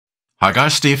Hi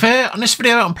guys, Steve here. On this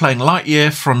video I'm playing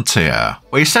Lightyear Frontier,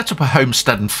 where you set up a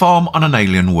homestead and farm on an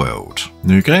alien world.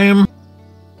 New game.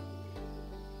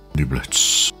 New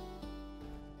blitz.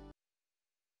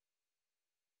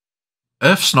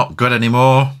 Earth's not good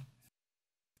anymore.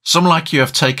 Some like you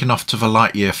have taken off to the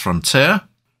Lightyear Frontier.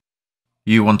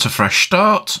 You want a fresh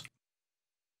start.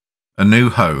 A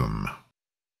new home.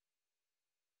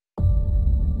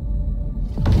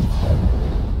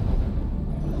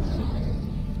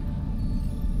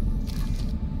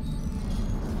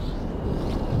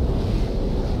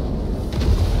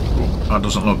 That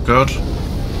doesn't look good.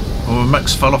 Oh, the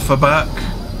mech's fell off her back.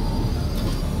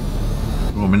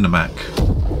 Oh, I'm in the mech.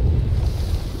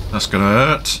 That's gonna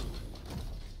hurt.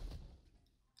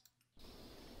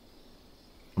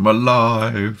 I'm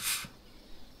alive.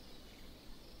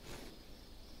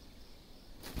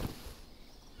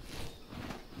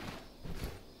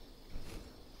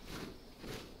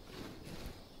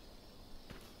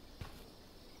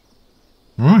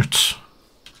 Right.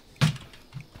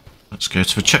 Let's go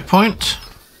to the checkpoint.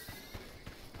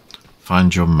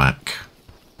 Find your mech.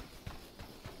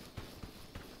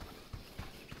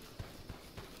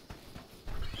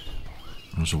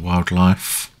 There's a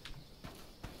wildlife.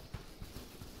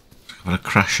 Got a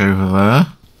crash over there.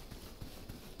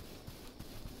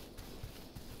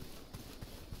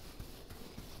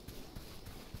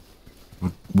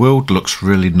 The world looks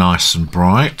really nice and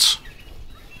bright.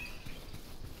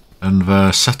 And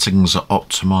the settings are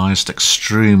optimised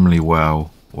extremely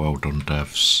well. Well done,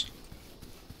 devs.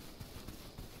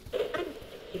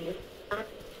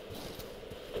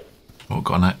 Oh,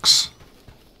 got an X.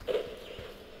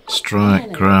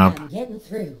 Strike, grab. I'm getting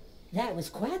through. That was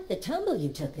quite the tumble you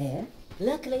took there.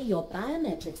 Luckily, your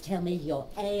biometrics tell me you're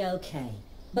A-OK.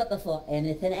 But before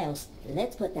anything else,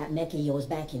 let's put that mech of yours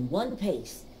back in one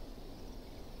piece.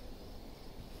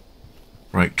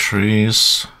 Break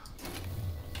trees.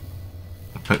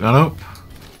 Pick that up.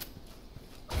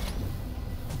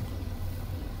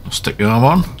 I'll stick the arm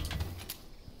on.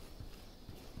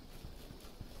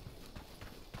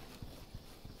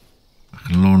 I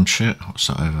can launch it. What's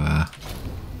that over there?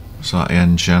 Is that the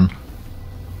engine?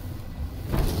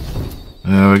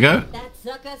 There we go. That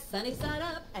sucker sunny side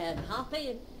up and hop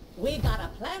in. We got a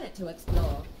planet to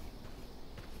explore.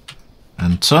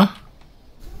 Enter.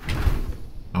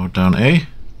 Hold down E.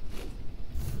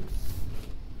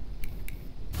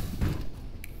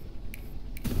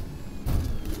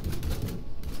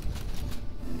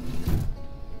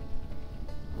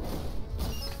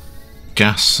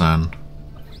 Gas then.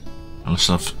 Unless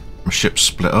I've my ship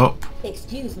split up.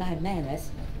 Excuse my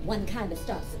manners. One kind of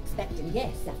starts expecting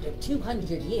yes after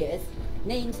 200 years.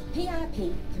 Name's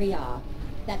PIP-3R.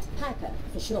 That's Piper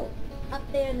for short. Up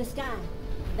there in the sky.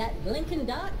 That blinking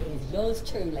dot is yours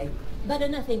truly. But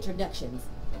enough introductions.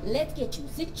 Let's get you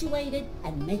situated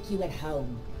and make you at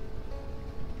home.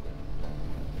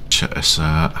 Check this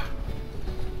out.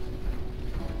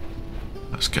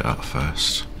 Let's get out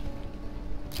first.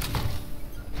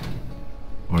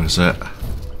 What is it?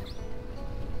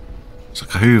 It's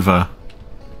like a Hoover.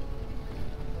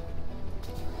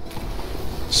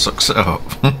 Sucks it up.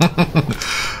 I like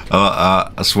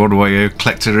that. That's one way you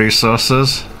collecting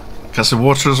resources. Get some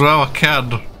water as well? I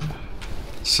can.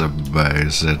 It's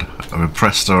amazing. I'm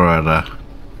impressed already.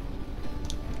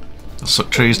 I'll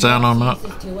suck trees down on that.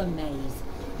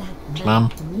 Clam.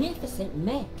 Magnificent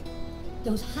mech.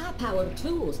 Those high-powered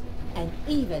tools. And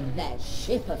even that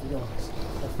ship of yours.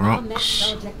 The farm mech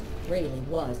project really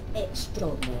was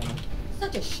extraordinary.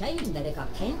 Such a shame that it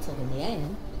got cancelled in the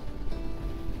end.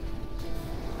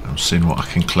 I'm seeing what I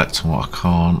can collect and what I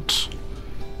can't.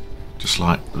 Just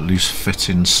like loose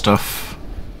fitting stuff.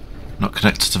 Not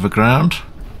connected to the ground.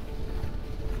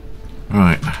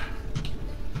 Right.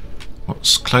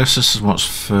 What's closest and what's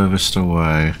furthest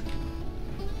away?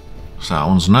 So that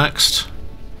one's next.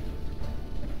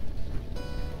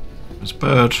 There's a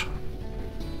bird.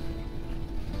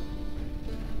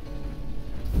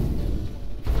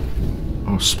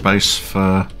 Oh, space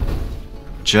for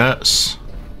jets.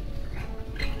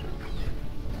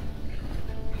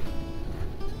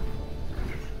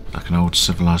 Like an old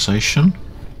civilization.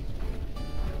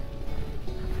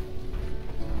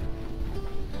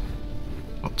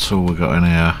 What tool we got in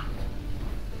here?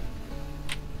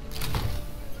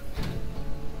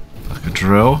 Like a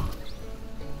drill.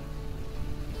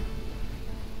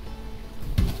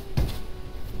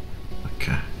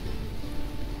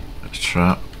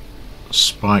 Trap,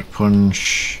 spike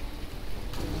punch,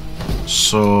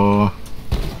 saw.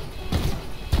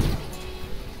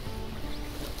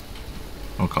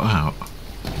 Oh, got out.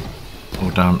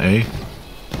 Hold down E.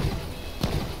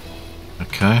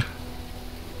 Okay.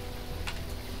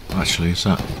 actually, is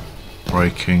that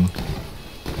breaking?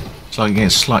 It's like getting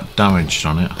slight damage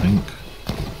on it, I think.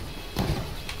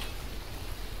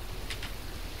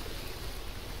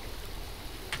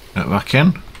 Get back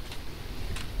in.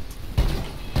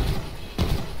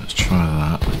 Let's try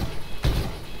that.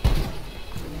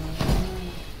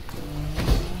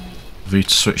 V to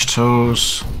switch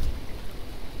toes.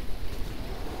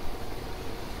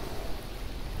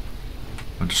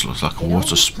 It just looks like a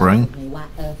water spring. Why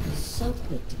Earth was so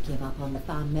quick to give up on the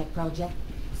farm mech project,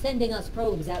 sending us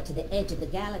probes out to the edge of the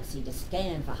galaxy to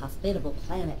scan for hospitable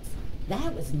planets.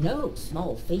 That was no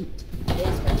small feat.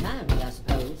 Yes, for time, I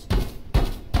suppose.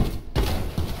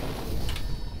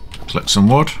 Collect some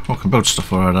wood. I can build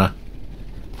stuff already.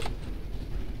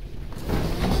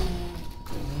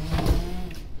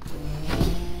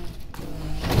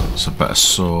 It's a better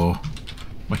saw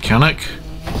mechanic.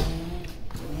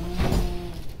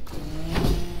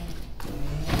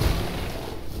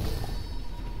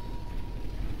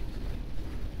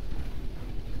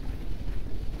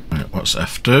 Right, what's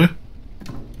F do?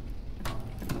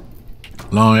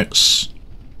 Lights.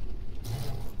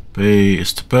 B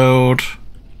is to build.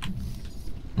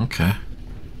 Okay.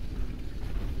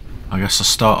 I guess I'll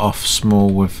start off small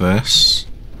with this.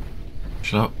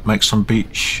 Shall I make some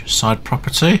beach side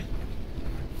property?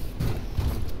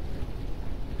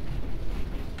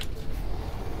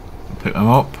 Pick them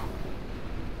up.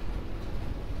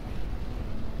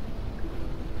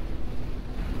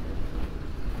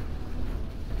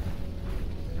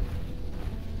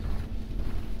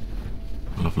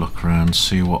 I'll have a look around,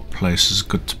 see what place is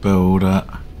good to build at.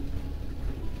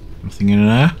 Anything in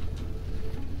there?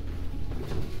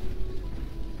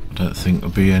 I don't think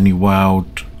there'll be any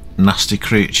wild, nasty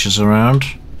creatures around.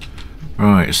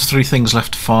 Right, there's 3 things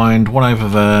left to find. 1 over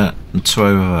there and 2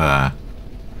 over there.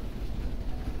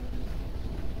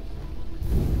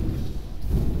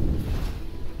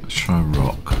 Let's try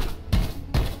rock.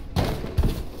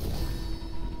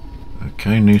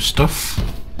 Okay, new stuff.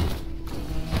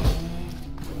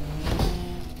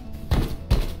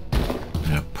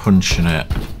 Yeah, punching it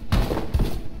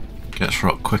gets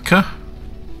rock quicker.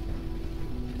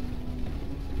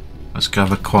 Let's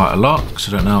gather quite a lot because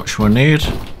I don't know which one I need.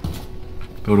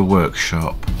 Build a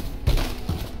workshop.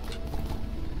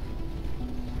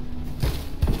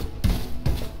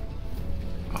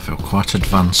 I feel quite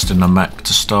advanced in a mech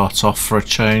to start off for a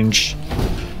change.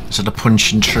 Instead of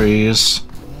punching trees.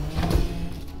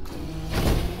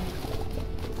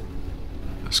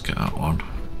 Let's get that one.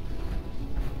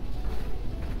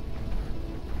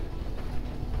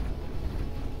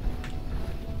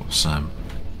 What's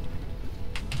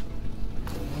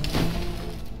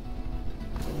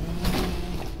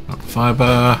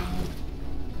fibre.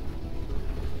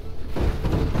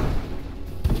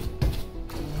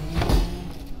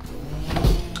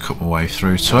 Cut my way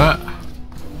through to it.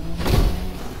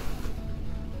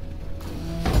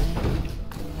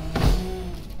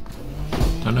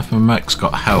 Don't know if my mech's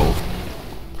got health.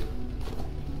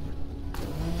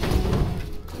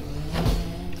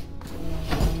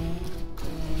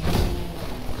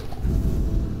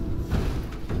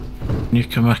 You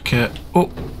can make it. Oh,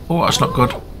 that's not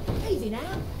good.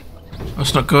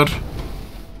 That's not good.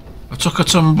 I took a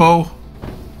tumble.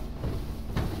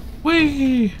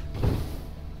 Whee!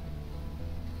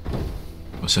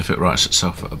 Let's see if it rights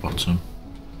itself at the bottom.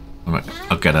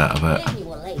 I'll get out of it.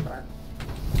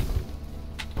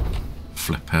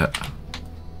 Flip it.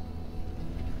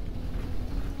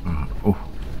 Oh,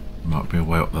 might be a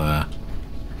way up there.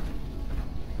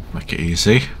 Make it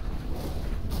easy.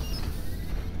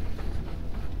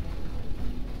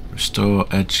 Restore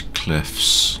edge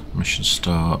cliffs. Mission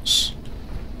starts.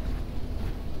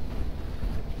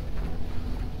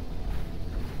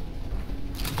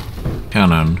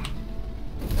 Cannon.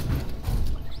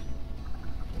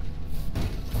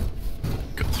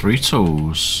 Got 3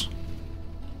 tools.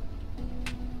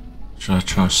 Should I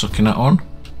try sucking that on?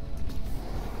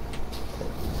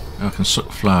 I can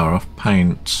suck flour off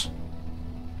paint.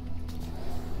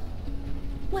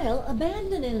 Well,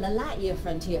 abandoning the Lightyear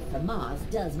Frontier for Mars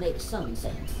does make some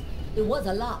sense. It was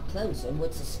a lot closer and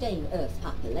would sustain Earth's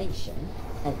population,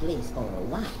 at least for a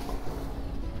while.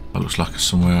 That looks like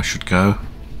somewhere I should go.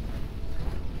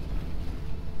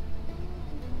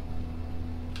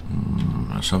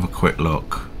 Let's have a quick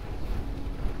look.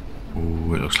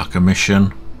 Oh, it looks like a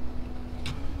mission.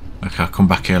 Okay, I'll come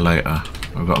back here later.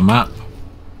 We've got a map.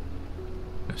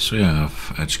 Yes, we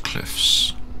have edge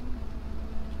cliffs.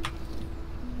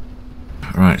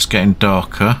 Right, it's getting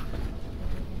darker.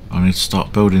 I need to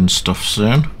start building stuff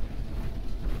soon.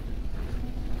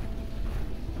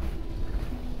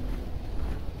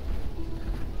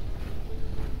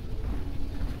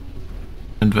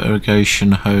 Find the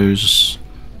irrigation hose.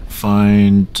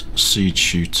 Find seed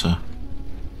shooter.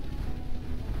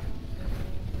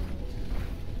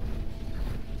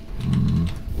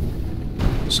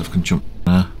 So if I can jump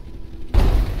there.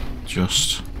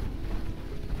 Just.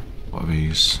 What are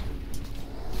these?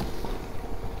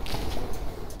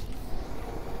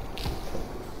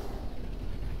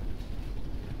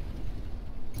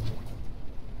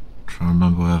 Trying to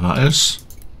remember where that is.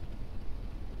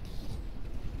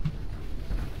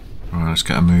 Alright, let's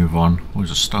get a move on.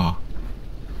 Where's a star?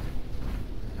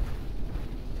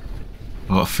 I've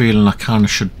got a feeling I kind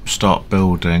of should start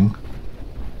building.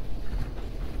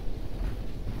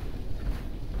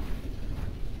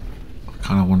 I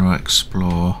kind of want to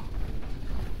explore.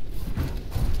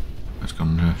 Let's go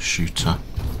on the shooter.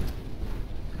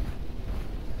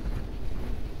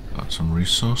 Got some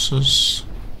resources.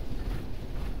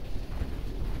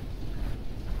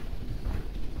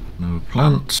 No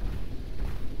plant.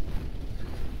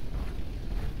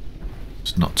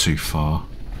 It's not too far.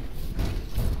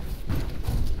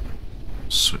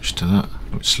 Switch to that.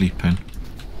 Oh, it's sleeping.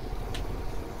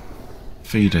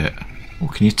 Feed it. Oh,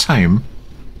 can you tame?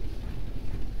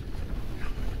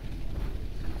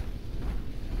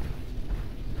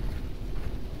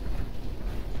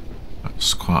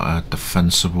 That's quite a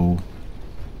defensible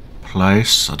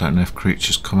place. I don't know if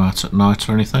creatures come out at night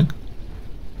or anything.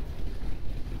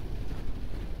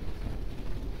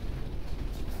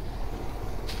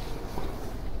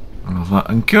 I love that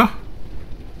anchor.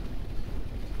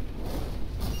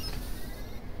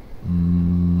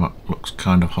 That looks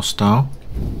kind of hostile.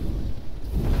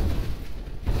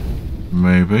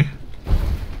 Maybe.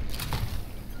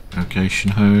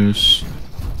 Irrigation hose.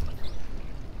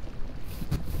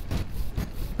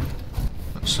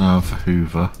 Let's have a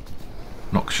Hoover.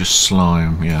 Noxious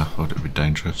slime. Yeah, I thought it would be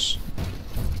dangerous.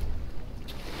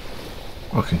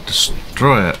 I can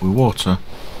destroy it with water.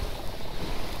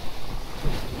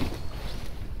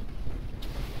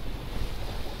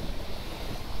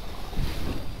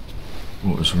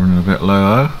 Water's running a bit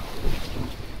low.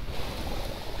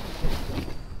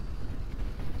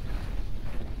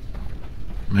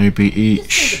 Maybe each.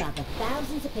 Just think about the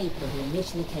thousands of people who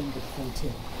initially came to the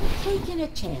frontier, taking a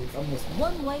chance on this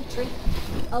one-way trip,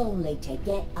 only to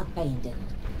get abandoned.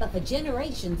 But for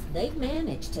generations, they've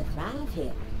managed to thrive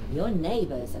here. Your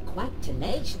neighbors are quite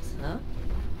tenacious, huh?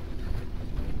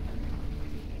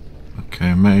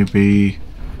 Okay, maybe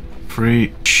for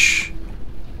each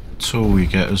tool we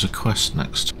get as a quest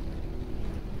next.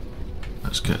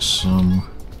 Let's get some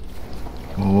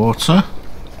water.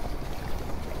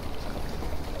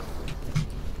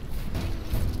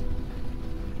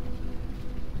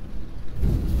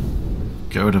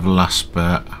 Get rid of the last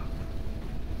bit.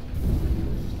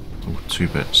 Oh, 2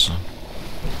 bits.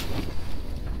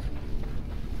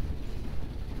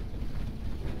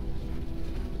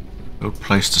 Good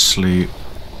place to sleep.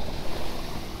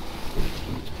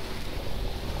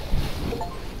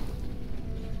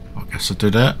 I guess I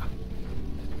did it.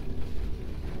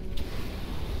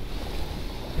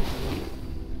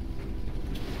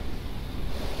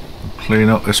 Clean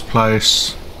up this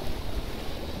place.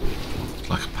 It's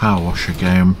like a power washer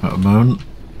game at the moment.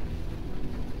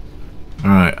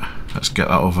 Alright, let's get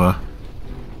that other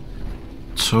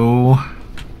tool.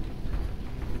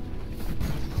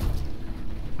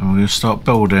 And we're going to start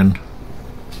building.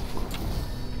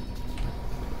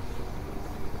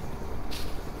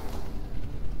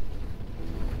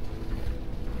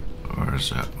 Where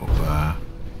is it? Up there.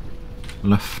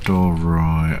 Left or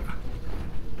right?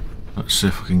 Let's see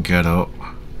if we can get up.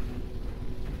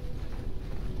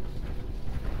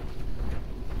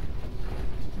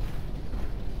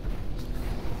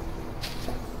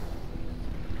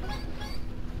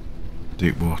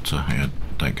 Deep water. Yeah,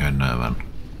 don't go in there then.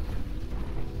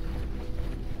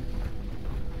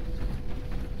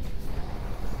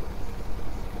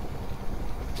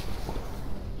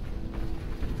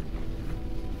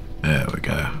 There we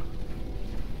go.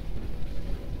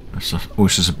 Oh,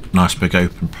 this is a nice big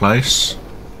open place.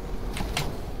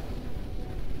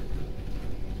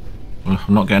 Well,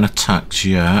 I'm not getting attacked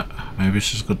yet. Maybe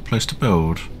this is a good place to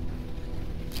build.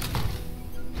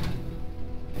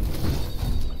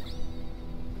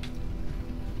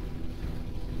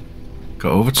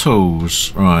 Got all the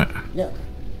tools, right. Look,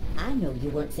 I know you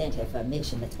weren't sent here for a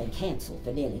mission that's been cancelled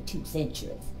for nearly 2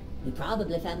 centuries. You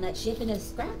probably found that ship in a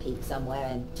scrap heap somewhere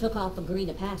and took off for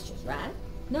greener pastures, right?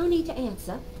 No need to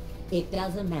answer. It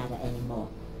doesn't matter anymore.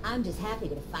 I'm just happy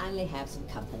to finally have some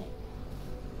company.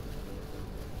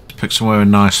 Pick somewhere with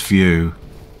a nice view.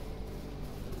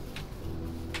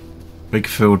 Big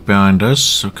field behind us,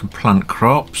 so we can plant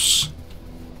crops.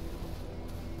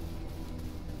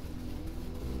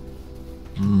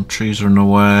 Trees are in the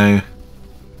way.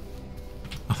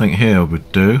 I think here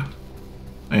would do.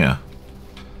 Yeah.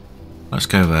 Let's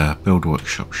go there. Build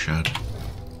workshop shed.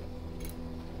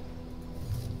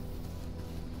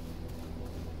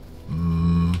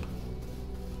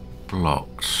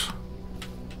 Blocked.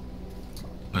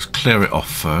 Let's clear it off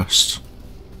first.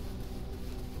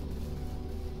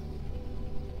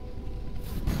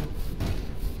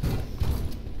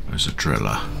 There's a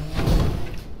driller.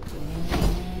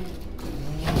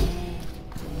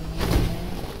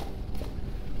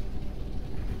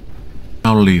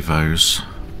 I'll leave those.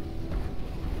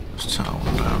 Let's take that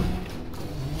one down.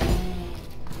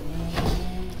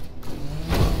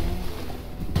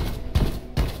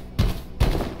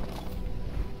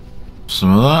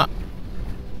 Some of that.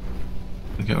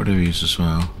 I'll get rid of these as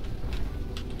well.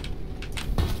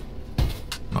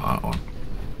 Not that one.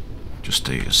 Just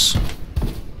these.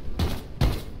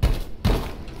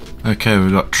 Okay,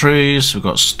 we've got trees, we've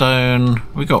got stone,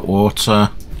 we've got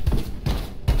water.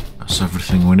 That's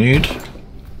everything we need,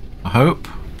 I hope.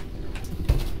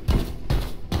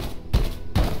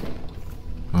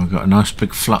 And we've got a nice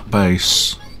big flat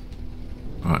base.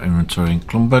 Right, inventory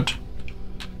encumbered.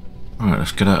 Right,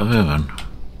 let's get out of here then.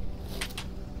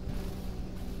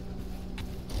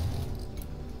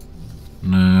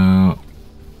 Now,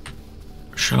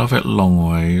 shall I have it long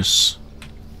ways?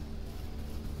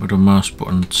 With a mouse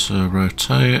button to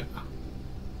rotate. I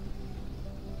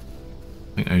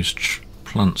think those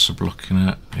plants are blocking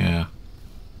it. Yeah.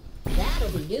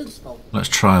 That'll be useful. Let's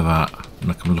try that,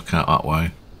 and I can look out that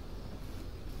way.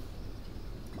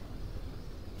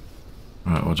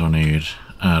 Right, what do I need?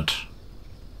 Add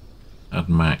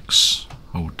max.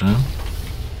 Hold down.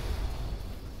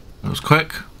 That was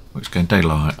quick. It's getting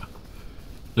daylight. At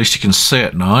least you can see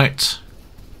at night.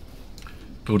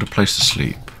 Build a place to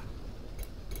sleep.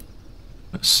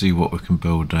 Let's see what we can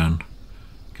build then.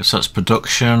 Guess that's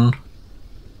production.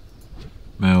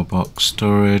 Mailbox,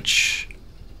 storage.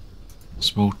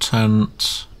 Small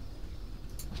tent.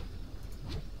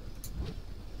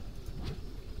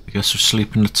 I guess we'll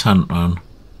sleep in the tent then.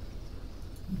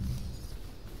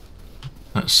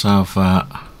 Let's have that.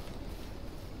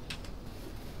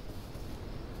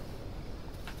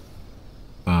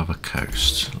 Bar the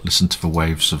coast. Listen to the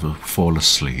waves of a fall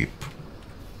asleep.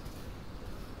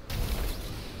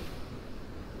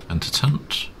 Enter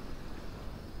tent.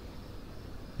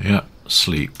 Yeah,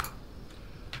 sleep.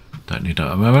 Don't need that at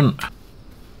the moment.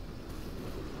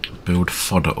 Build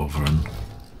fodder oven.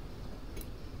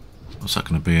 What's that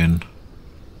going to be in?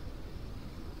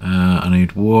 I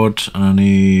need wood and I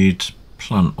need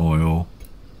plant oil.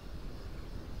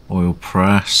 Oil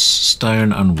press,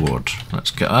 stone and wood.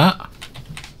 Let's get that.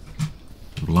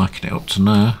 I'm liking it up to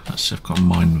now. Let's see if I've got a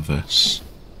mine with this.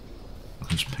 I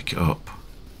can just pick it up.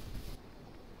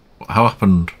 How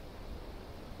happened?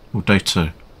 Oh, day 2.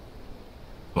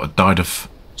 What, I died of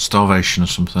starvation or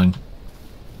something.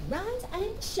 Rise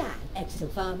and shine,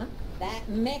 Exofarmer. That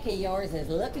mech of yours is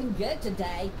looking good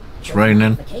today. It's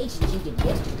raining. The modifications you did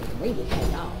yesterday really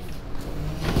paid off.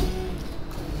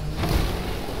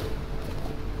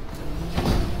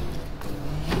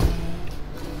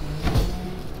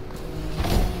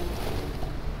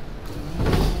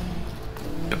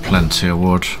 Got plenty of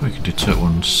wood. We can do 2 at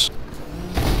once.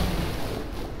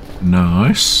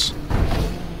 Nice.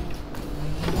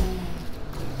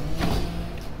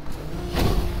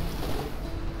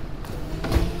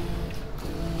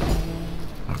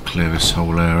 I'll clear this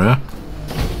whole area.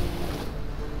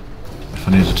 If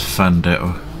I need to defend it,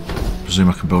 I presume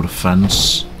I can build a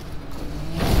fence.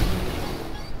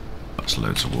 That's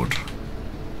loads of wood.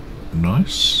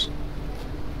 Nice.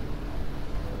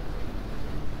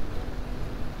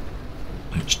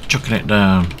 It's chucking it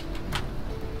down.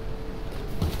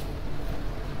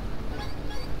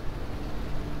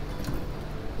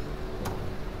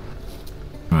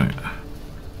 Right.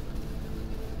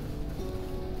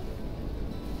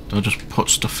 Do I just put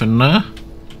stuff in there?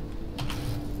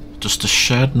 Just a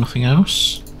shed, nothing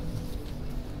else?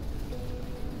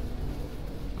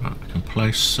 Right, I can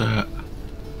place it.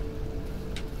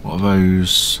 What are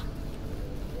those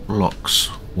blocks,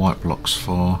 white blocks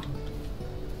for?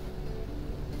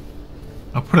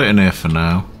 I'll put it in here for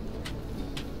now.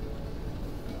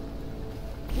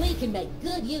 We can make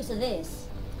good use of this.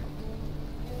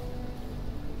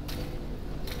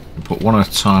 Put one at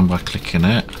a time by clicking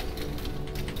it.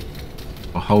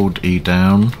 I'll hold E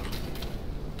down.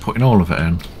 Putting all of it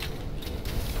in.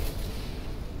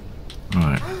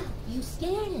 Right. Ah, you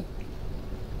scared it.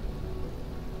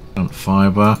 Plant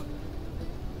fibre.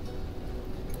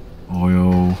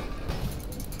 Oil.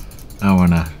 Hour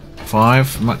and a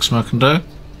 5 maximum I can do.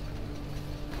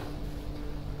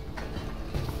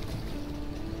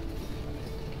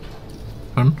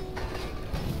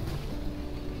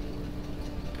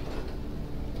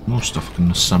 more stuff I can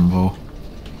assemble.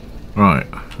 Right,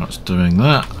 that's doing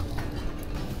that.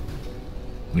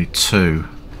 Need 2.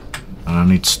 And I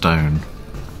need stone.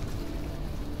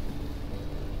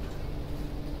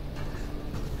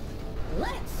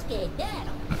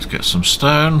 Let's get some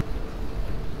stone.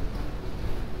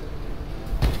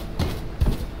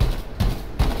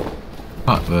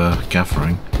 Like the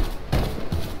gathering.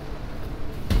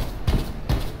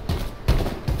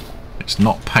 It's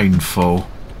not painful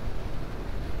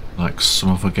like some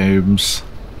other games.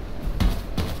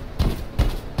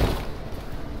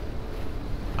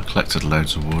 I collected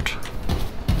loads of wood.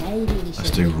 Let's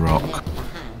do rock.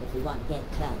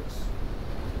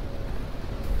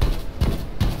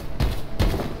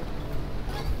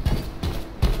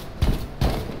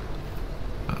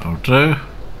 That'll do.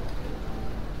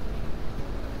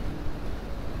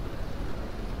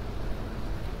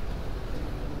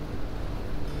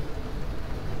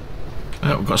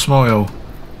 Oh, we've got some oil.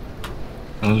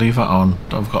 I'll leave that on.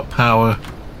 I've got power.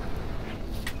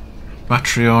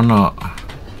 Battery or not.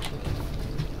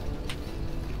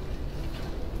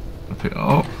 I'll pick it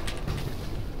up.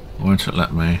 Won't it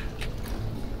let me?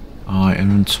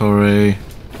 Inventory.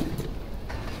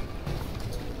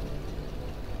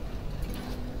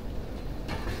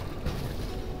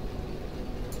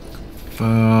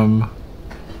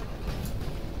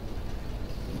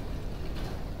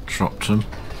 Dropped them.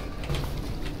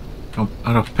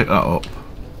 I'd have to pick that up.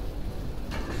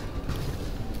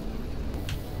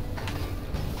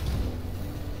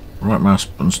 Right mouse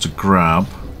buttons to grab.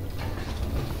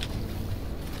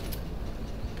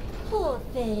 Poor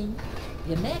thing.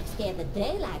 Your mech scared the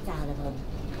daylights out of him.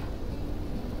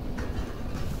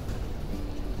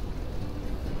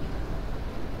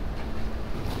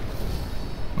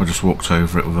 I just walked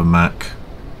over it with a mech.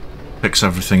 Picks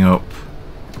everything up.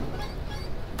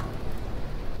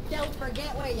 Don't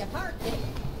forget where you parked it.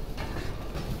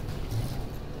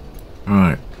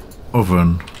 Right,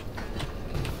 oven.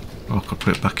 Oh, I could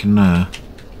put it back in there.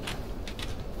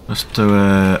 Let's do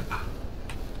it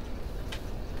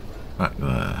back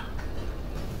there.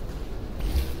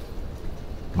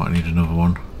 Might need another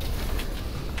one.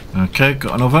 Okay,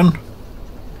 got an oven.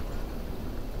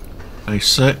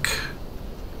 Basic.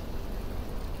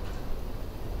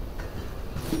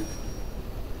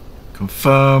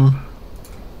 Confirm.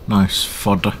 Nice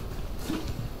fodder.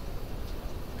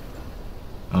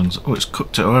 And oh, it's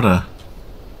cooked it already.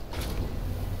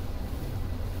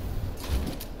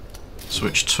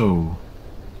 Switch tool.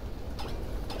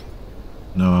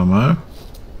 No ammo.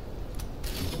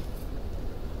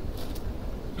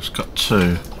 Just got 2.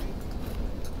 You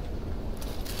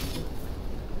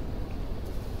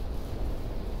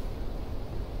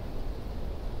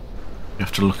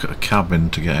have to look at a cabin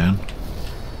to get in.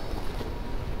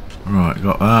 Right,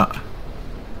 got that.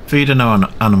 Feed an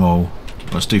animal.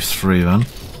 Let's do 3 then.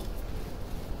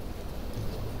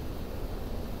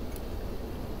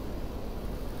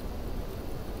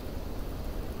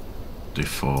 Do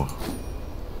 4.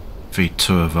 Feed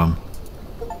 2 of them.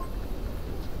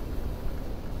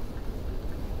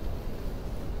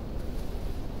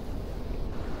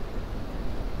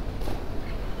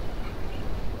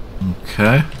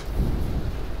 Okay.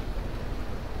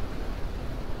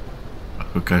 I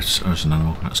could go to, there's an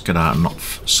animal. Let's get out and not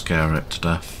scare it to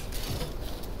death.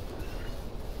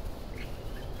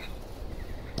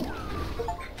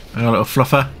 Hey, little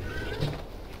fluffer.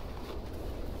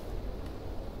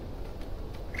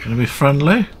 Gonna be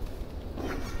friendly?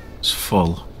 It's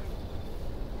full.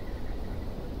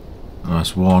 Oh,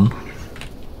 that's 1.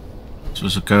 So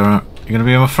there's a go around. You gonna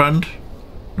be my friend?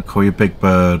 I'm gonna call you Big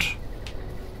Bird.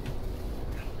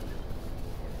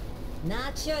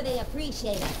 Not sure they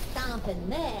appreciate a stomping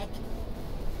mech.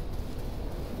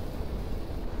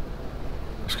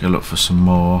 Let's go look for some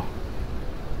more.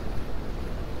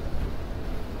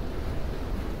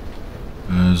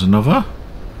 There's another.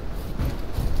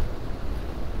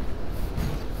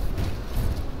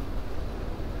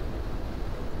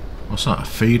 What's that, a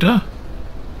feeder?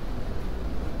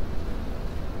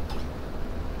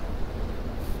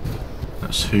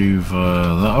 Let's hoover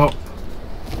that up.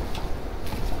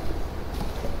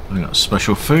 I got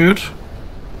special food.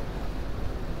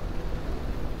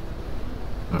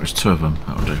 Oh, there's 2 of them.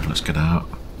 That'll do. Let's get out.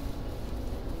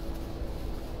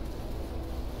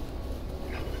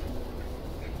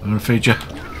 I'm gonna feed you.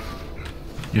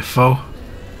 You're full.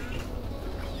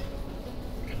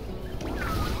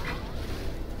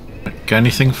 Get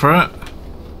anything for it?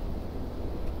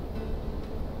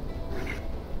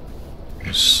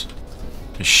 It's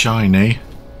shiny.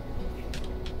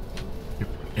 You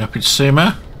happy to see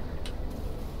me?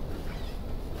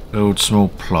 Build small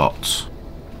plots.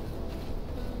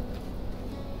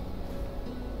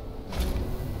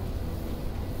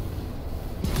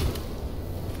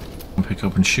 pick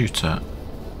up and shoot at.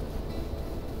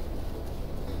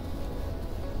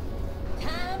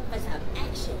 Time for some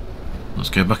action. Let's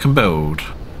go back and build.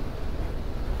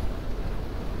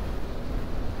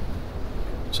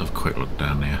 Let's have a quick look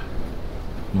down here.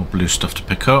 More blue stuff to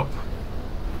pick up.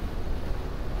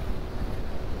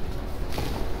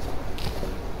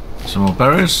 Some more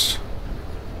berries.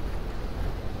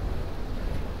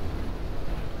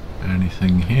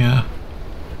 Anything here?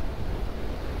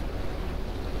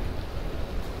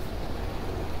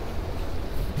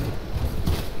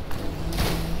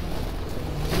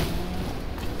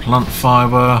 Plant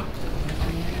fibre.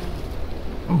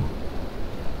 Oh,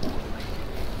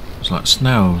 it's like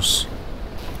snails.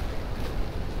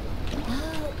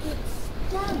 Oh, it's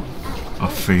done. I'll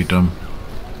feed them.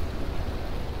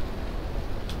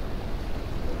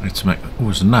 I need to make. Oh,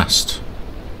 there's a nest.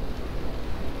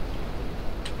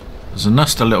 There's a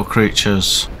nest of little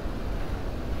creatures.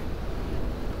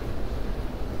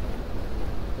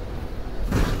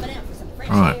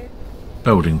 Right,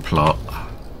 building plot.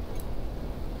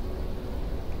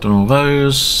 Done all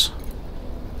those.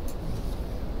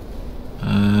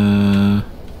 I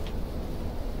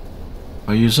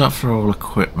use that for all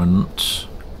equipment.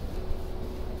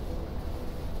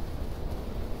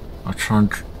 I try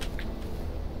and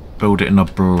build it in a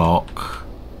block.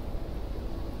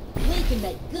 We can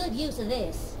make good use of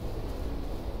this.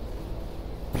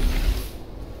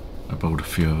 I build a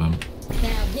few of them.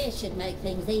 Now this should make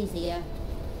things easier.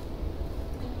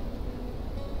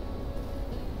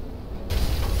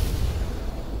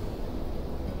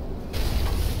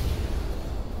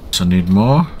 So I need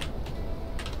more.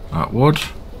 Right, wood.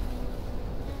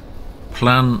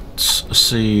 Plant a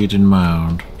seed in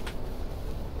mound.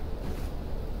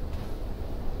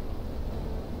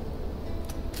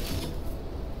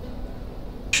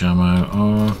 Ammo.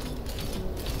 Oh,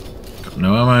 got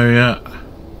no ammo yet.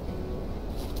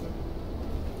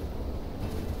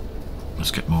 Let's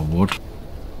get more wood.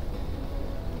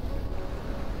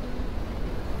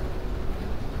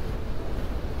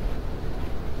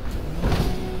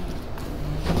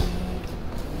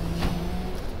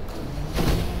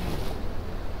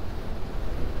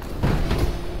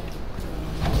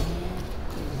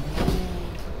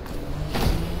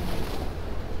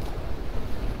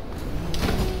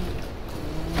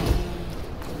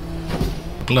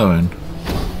 Glowing.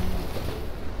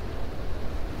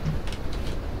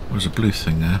 There's a blue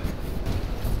thing there.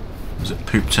 Was it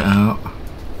pooped it out?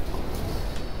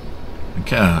 And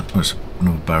get out. Oh, it's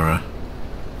another barrow.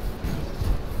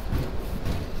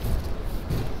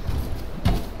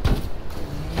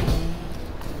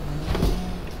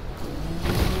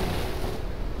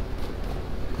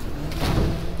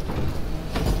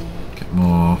 Get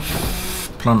more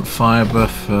plant fibre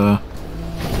for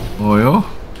oil.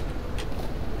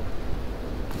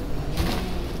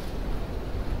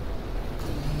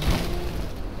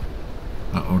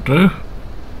 That'll do.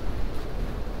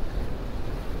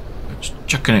 It's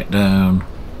chucking it down.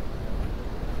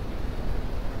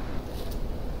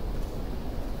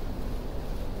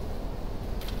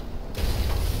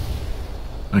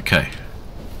 Okay.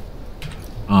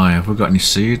 Aye, have we got any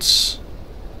seeds?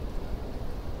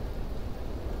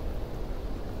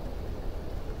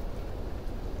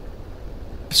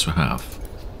 Yes, we have.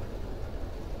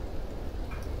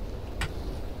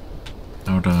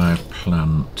 How do I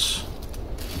plant?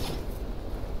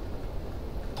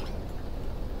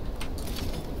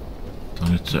 Do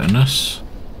I need to do this?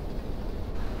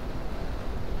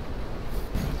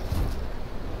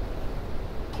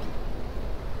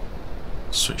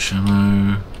 Switch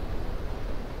ammo.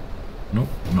 Nope,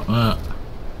 not that.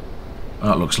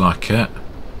 That looks like it.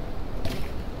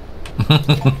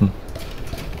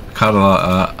 Kinda like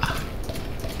that.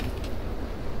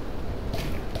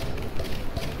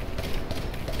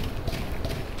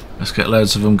 Let's get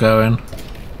loads of them going.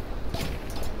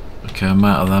 Okay, I'm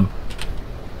out of them.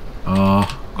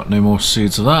 Oh, got no more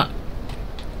seeds of that.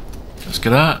 Let's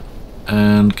get out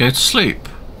and go to sleep.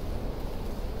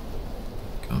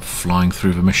 I'm flying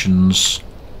through the missions.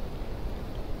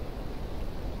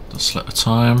 Just let the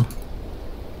time.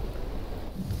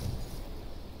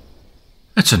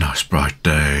 It's a nice bright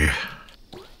day.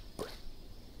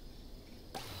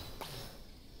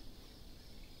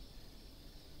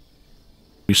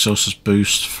 Resources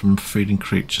boost from feeding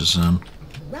creatures then.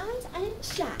 Rise and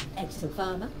shine, excellent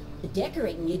farmer. The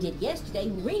decorating you did yesterday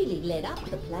really lit up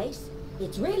the place.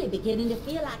 It's really beginning to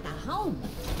feel like a home.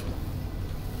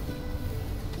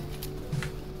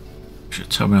 Should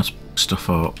tell me how to pick stuff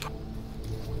up.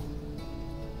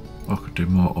 I could do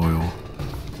more oil.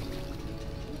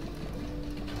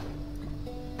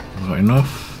 Have I got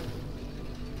enough?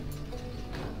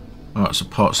 Oh, that's the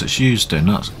pots it's used in.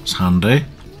 That's handy.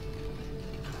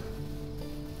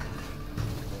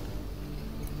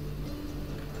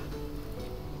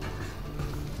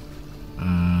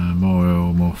 More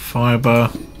oil, more fibre.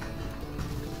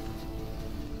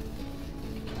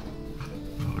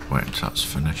 Wait until that's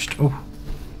finished. Oh,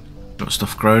 got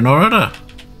stuff growing already.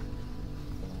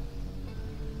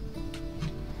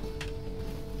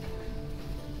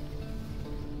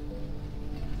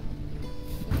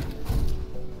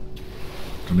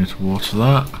 Do I need to water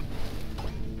that?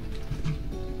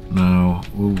 No.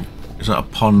 Ooh, is that a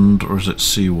pond or is it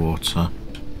seawater?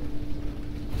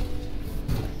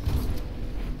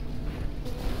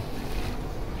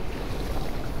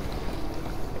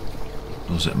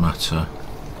 Does it matter?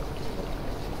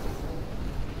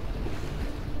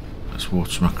 Let's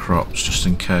water my crops just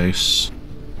in case.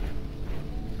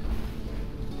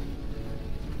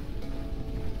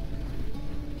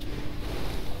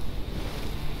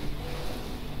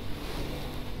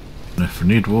 And if we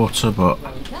need water, but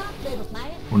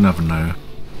we'll never know.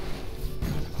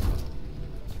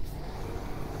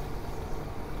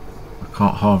 I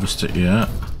can't harvest it yet.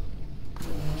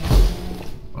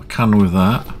 I can with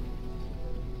that.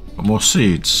 Got more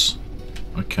seeds.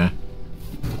 Okay.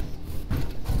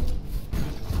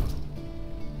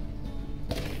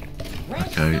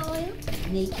 Okay.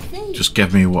 Just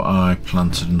give me what I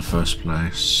planted in the first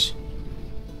place.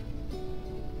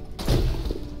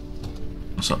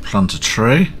 What's that? Plant a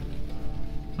tree?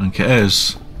 I think it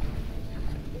is.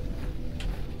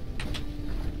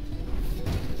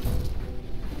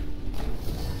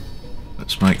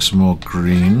 Let's make some more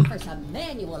green. For some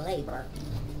manual labor.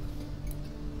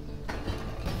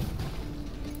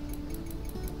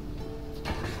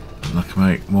 And I can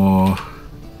make more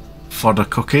fodder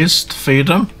cookies to feed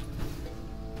them.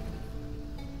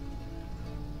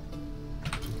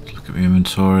 Look at the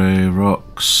inventory,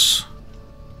 rocks.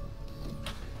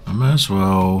 I may as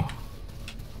well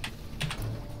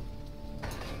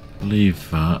leave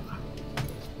that.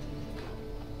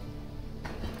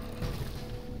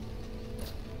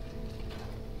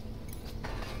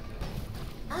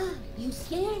 Ah, you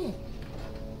scared it.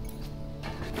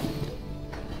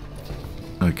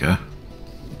 Okay.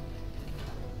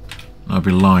 That'll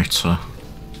be lighter.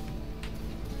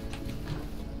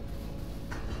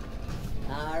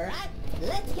 Alright,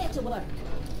 let's get to work.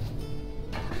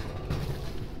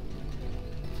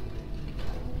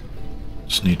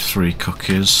 Just need 3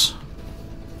 cookies.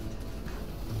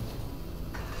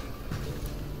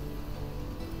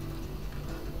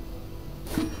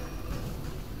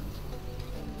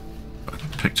 I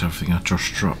picked everything I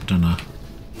just dropped, didn't I?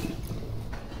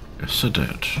 Yes, I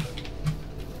did.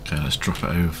 Okay, let's drop it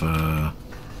over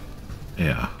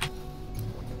here.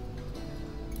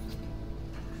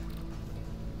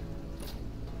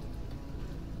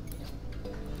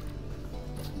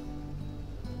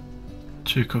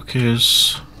 Two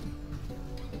cookies.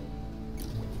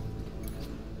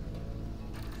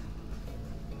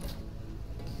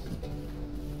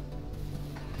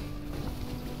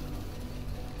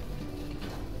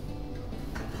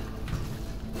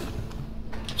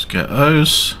 Let's get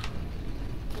those.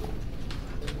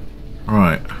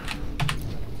 Right.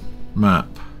 Map.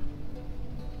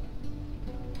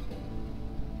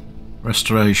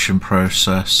 Restoration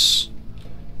process.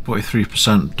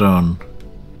 43% done.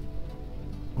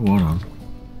 Oh, hold on. Do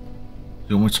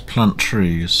you want me to plant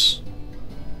trees?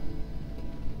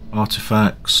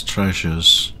 Artifacts,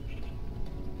 treasures.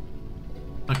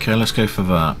 Okay, let's go for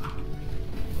that.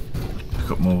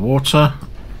 Pick up more water.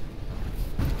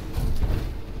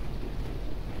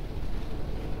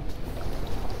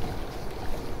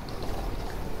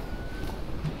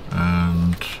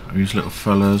 And these little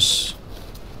fellas.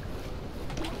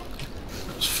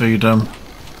 Let's feed them.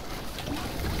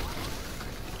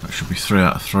 That should be 3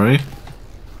 out of 3.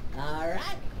 Alright,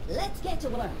 let's get to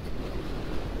work.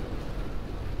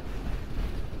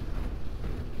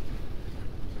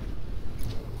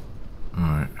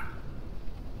 Alright.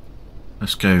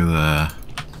 Let's go there.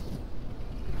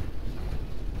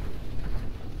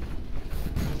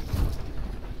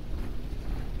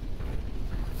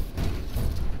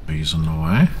 Bees on the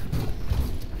way.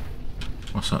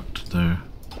 What's that to do?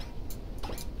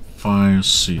 5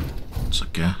 seeds, I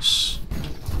guess.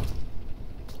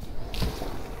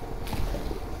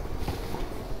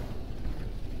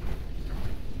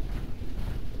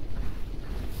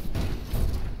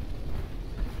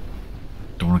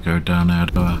 Don't want to go down there,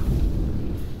 do I?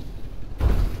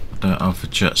 I don't have the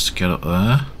jets to get up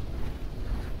there.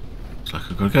 Looks like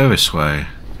I've got to go this way.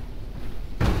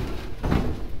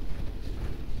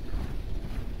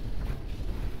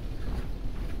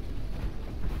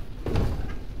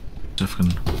 if I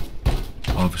can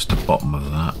harvest the bottom of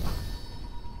that.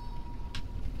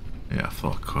 Yeah, I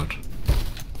thought I could.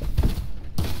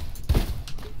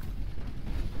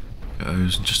 Get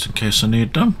those just in case I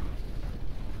need them.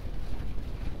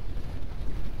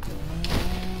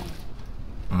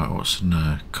 Right, what's in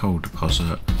there? Coal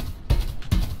deposit.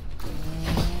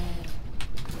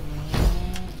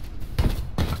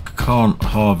 I can't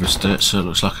harvest it, so it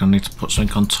looks like I need to put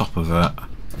something on top of it.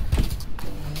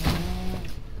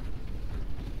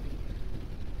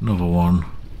 Another one.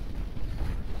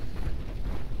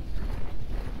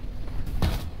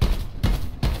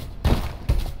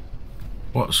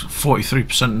 What's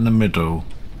 43% in the middle?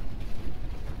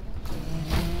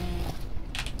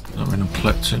 Does that mean I'm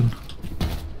collecting?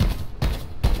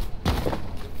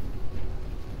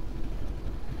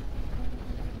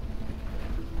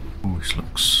 Oh, this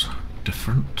looks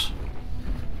different.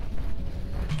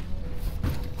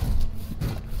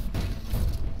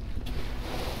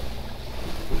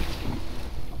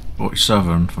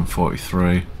 $47 from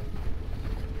 43.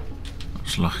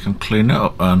 Looks like I can clean it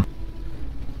up then.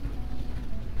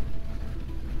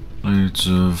 Loads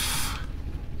of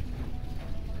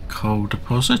coal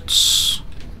deposits.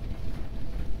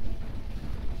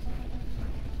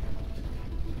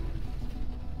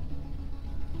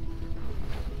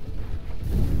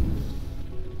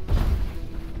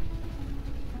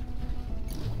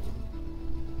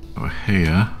 Over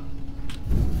here.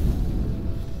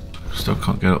 Still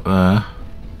can't get up there.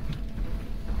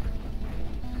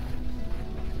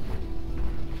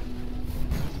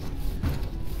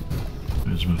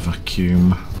 There's my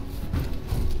vacuum.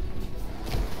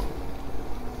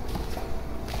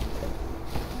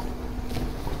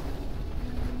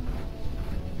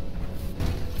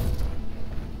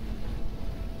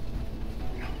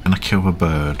 And I kill the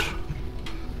bird.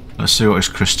 Let's see what his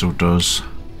crystal does.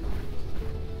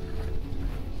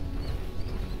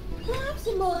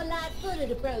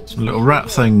 Some little rat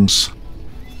things.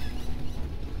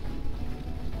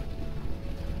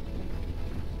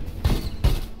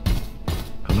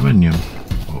 Aluminium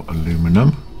or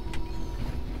aluminum.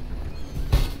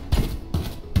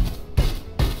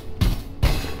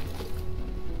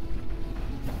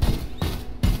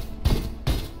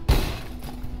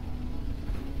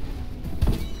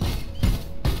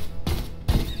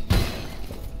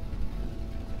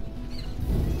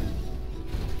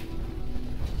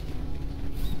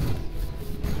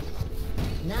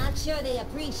 Not sure they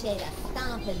appreciate a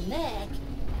stomping mech.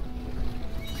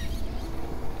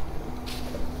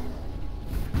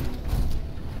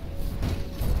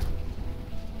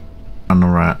 And the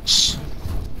rats.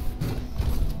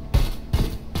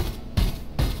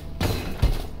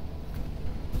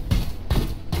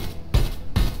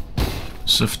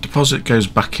 So if deposit goes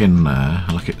back in there,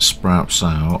 like it sprouts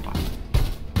out,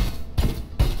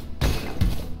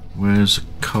 where's the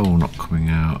coal not coming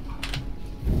out?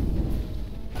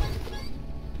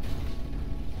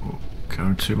 Oh,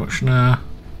 going too much now.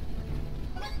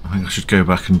 I think I should go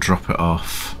back and drop it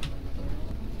off.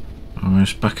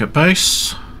 Almost back at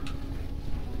base.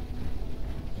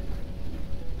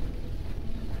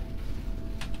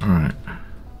 Alright.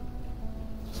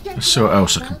 Let's see what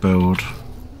else I can build.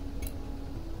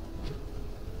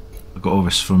 I got all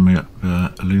this from me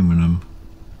aluminum.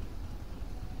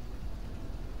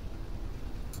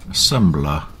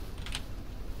 Assembler.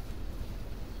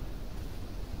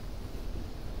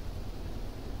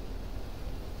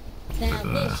 Now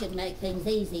this should make things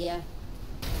easier.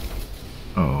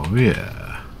 Oh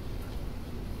yeah.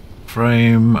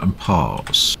 Frame and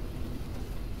parts.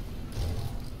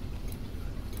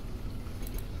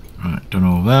 Right, done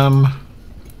all them.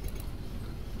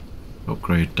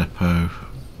 Upgrade depot.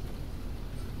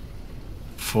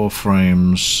 4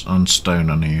 frames and stone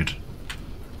I need.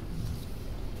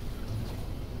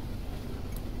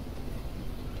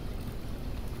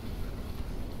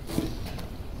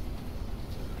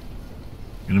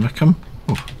 Gonna make them?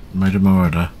 Oh, made them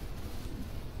already.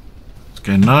 It's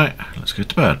getting night, let's go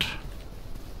to bed.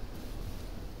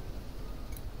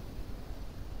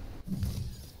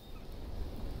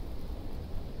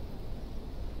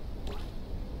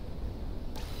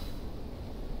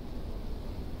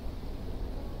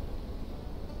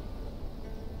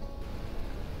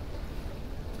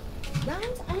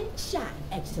 Rise and shine,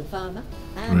 extra farmer.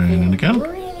 Raining I'm again?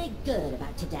 feeling really good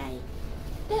about today.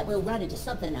 Bet we'll run into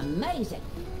something amazing.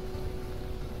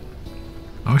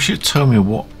 I wish you'd tell me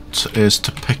what it is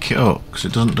to pick it up, because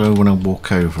it doesn't do when I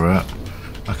walk over it.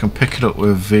 I can pick it up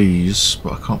with these,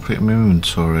 but I can't put it in my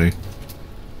inventory.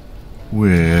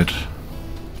 Weird.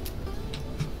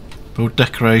 Build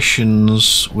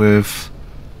decorations with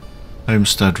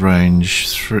homestead range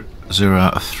 0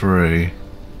 out of 3.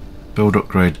 Build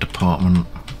upgrade department.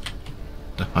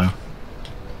 Depot.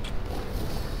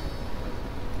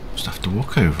 Just have to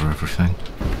walk over everything.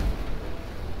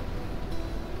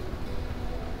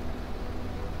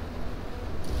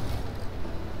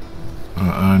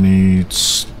 I need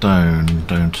stone,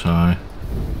 don't I?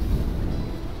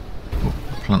 Oh,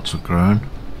 plants are growing.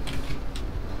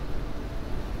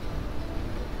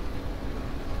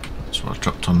 That's what I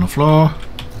dropped on the floor.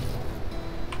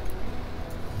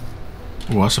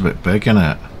 Oh, that's a bit big, isn't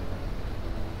it?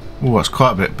 Oh, that's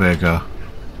quite a bit bigger.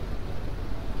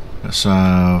 Let's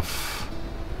have...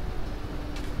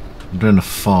 I'm doing a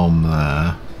farm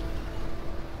there.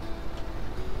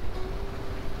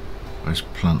 Those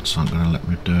plants aren't going to let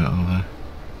me do it, are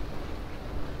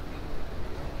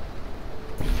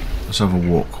they? Let's have a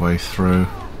walkway through.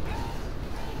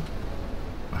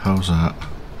 How's that?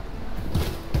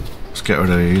 Let's get rid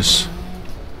of these.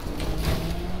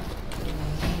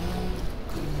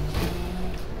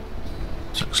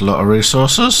 Takes a lot of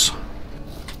resources.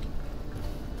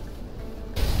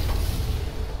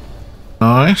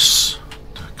 Nice.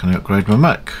 Can I upgrade my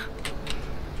mech?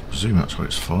 I presume that's what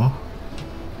it's for.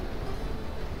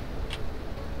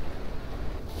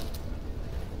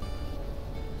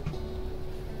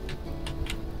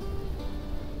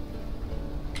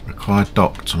 Require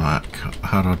docked mech.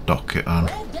 How do I dock it on?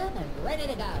 Ready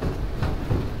to go.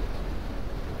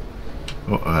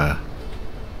 What there?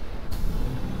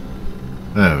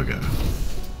 There we go.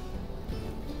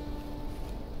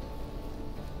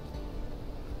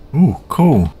 Ooh,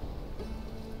 cool.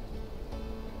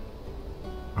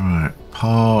 Right,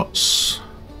 parts.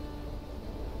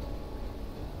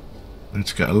 Need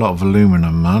to get a lot of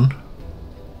aluminum, man.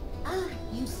 Ah,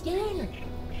 you scared.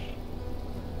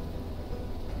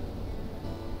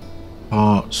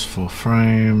 Parts for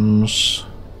frames.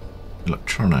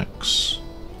 Electronics.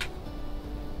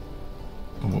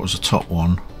 Oh, what was the top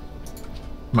one?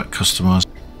 Mech customized.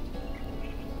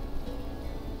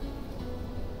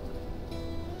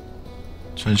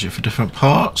 Change it for different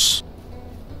parts.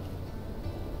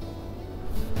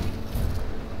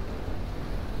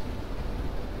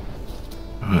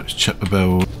 Right, let's check the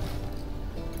build.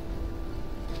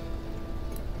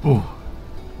 Oh,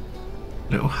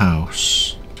 little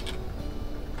house.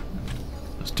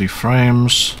 Let's do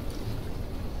frames.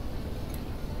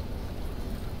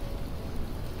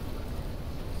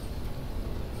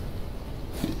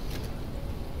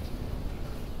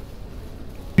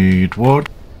 Need wood.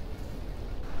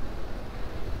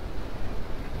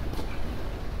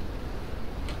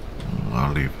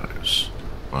 I'll leave those.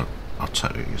 But I'll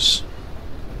take these.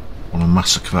 I want to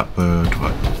massacre that bird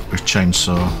with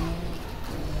chainsaw.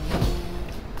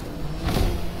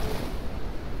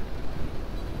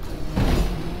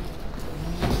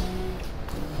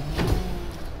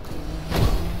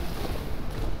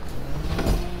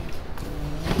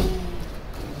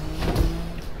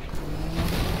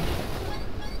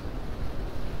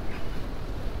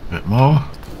 Bit more.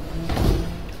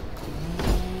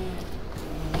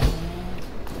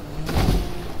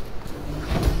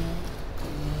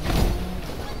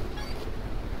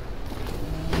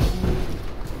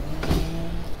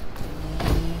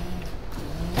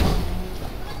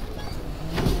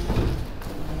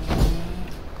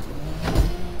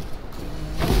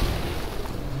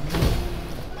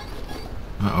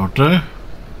 That'll do.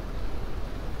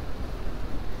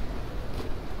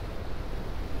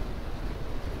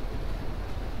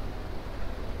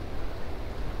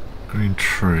 Green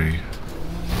tree.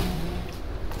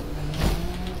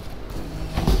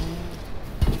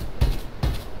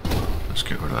 Let's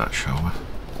get rid of that, shall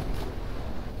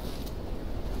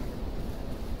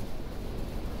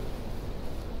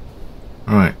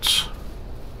we? Right.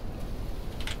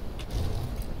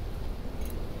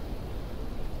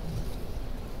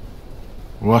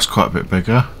 Well, that's quite a bit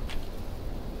bigger.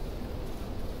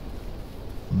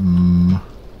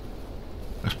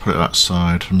 Let's put it that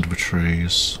side, under the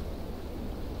trees.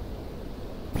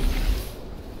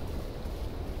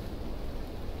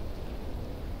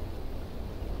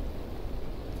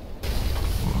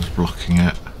 What was blocking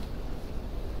it?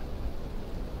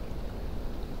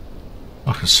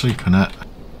 I can sleep in it.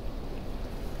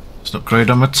 Let's upgrade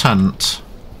on my tent.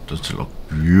 Does it look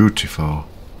beautiful?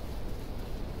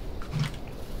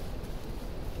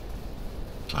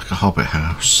 It's like a hobbit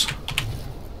house.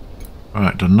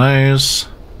 Right, done those.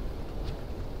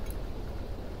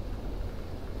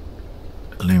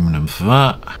 Aluminum for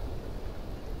that.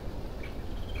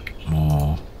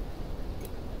 More.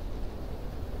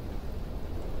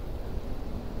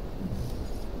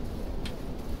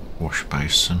 Wash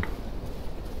basin.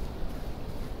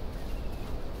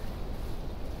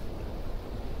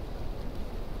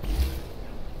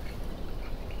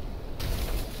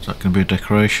 going to be a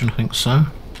decoration? I think so.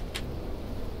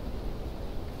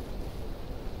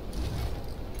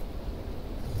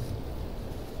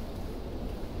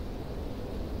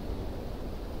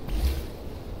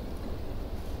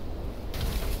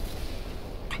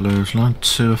 Clothesline,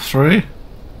 2 of 3.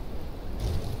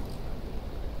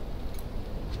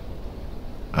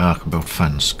 I can build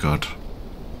fence, good.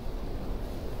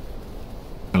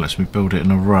 It lets me build it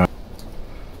in a row.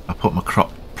 I put my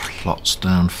crop plots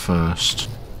down first.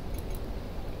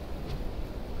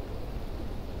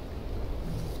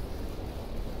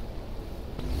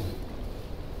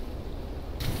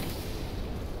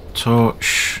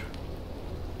 Torch.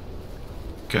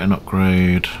 Get an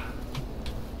upgrade.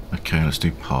 Okay, let's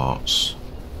do parts.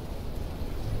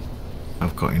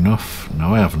 I've got enough.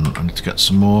 No, I haven't. I need to get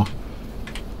some more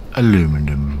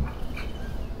aluminum.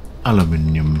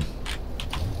 Aluminium.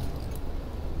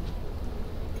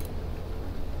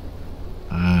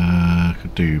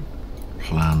 Could do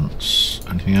plants.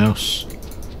 Anything else?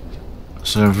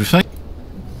 That's everything.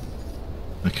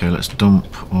 Okay, let's dump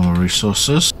all our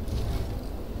resources.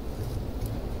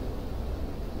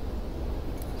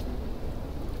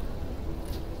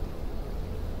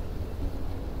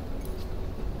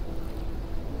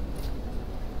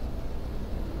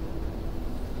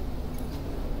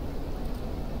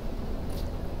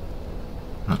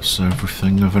 That's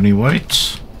everything of any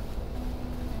weight,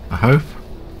 I hope.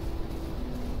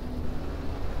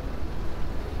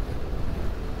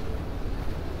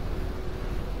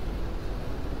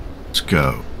 Let's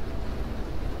go.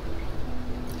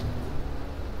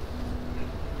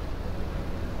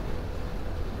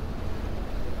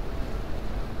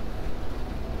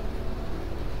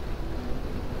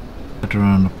 Head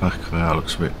around the back of that,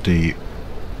 looks a bit deep.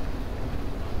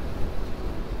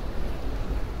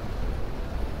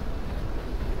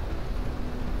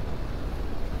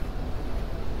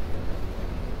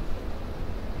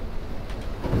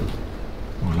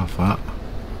 That.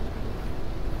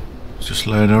 It's just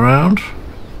laying around.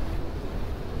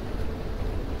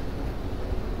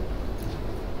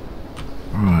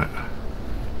 Right.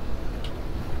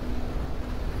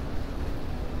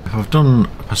 If I've done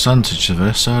a percentage of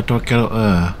this, how do I get up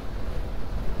there?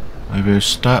 Maybe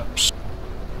steps.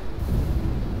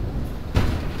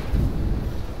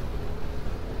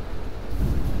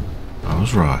 I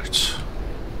was right.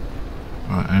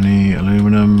 Right, any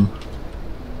aluminum?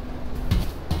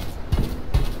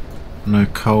 No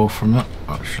coal from that,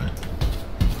 actually.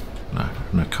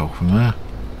 No coal from there.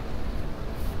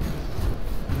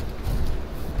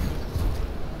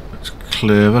 Let's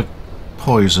clear the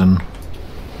poison.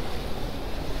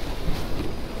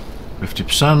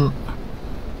 50%.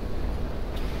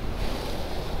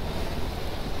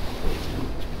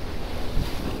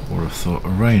 Would have thought a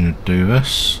rain would do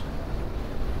this.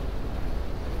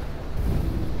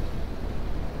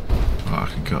 Right, I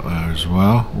can get there as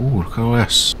well. Ooh, look at all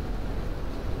this.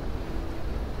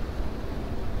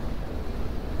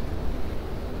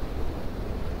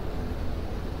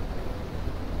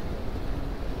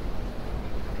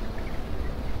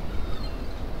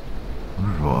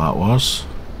 Was.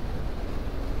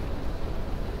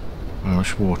 How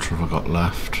much water have I got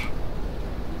left?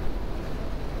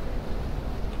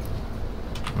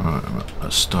 Right,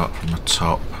 let's start from the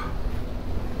top.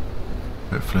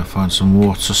 Hopefully I'll find some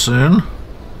water soon.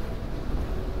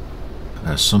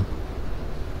 There's some.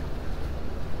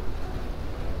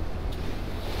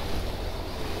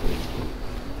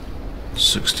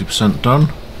 %60 done.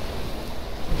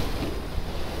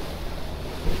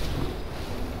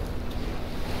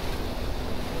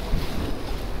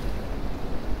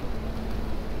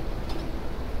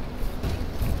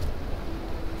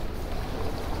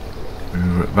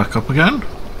 Back up again.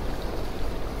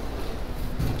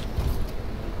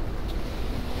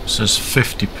 It says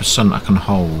 50% I can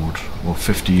hold, or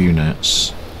 50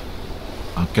 units.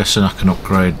 I'm guessing I can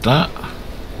upgrade that.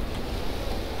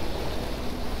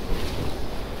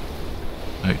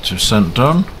 80%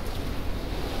 done.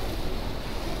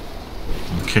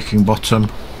 I'm kicking bottom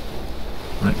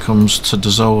when it comes to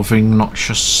dissolving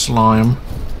noxious slime.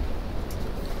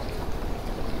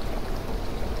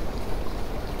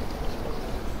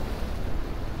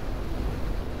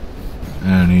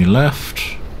 Any left?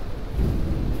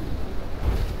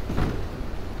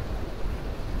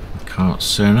 I can't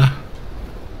see any.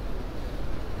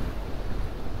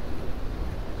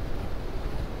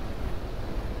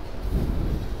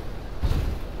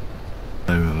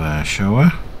 Over there, shall we?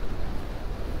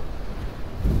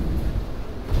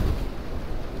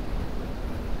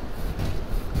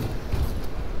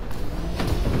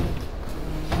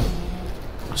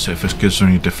 Let's see if this gives her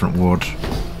any different wood.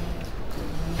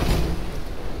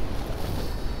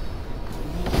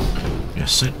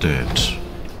 Yes, it did.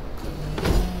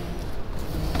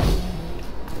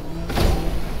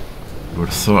 I would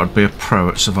have thought I'd be a pro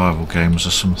at survival games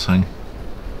or something.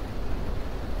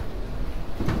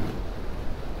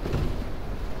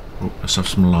 Oh, let's have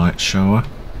some light, shall we?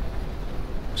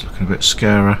 It's looking a bit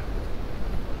scary.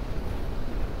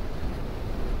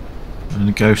 And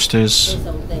the ghost is... This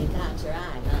old thing caught your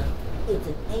eye, huh? It's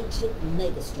an ancient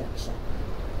megastructure.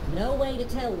 No way to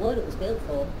tell what it was built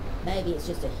for. Maybe it's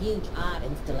just a huge art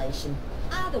installation.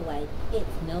 Either way, it's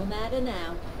no matter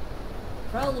now.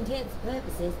 For all intents and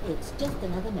purposes, it's just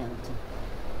another mountain.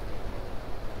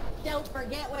 Don't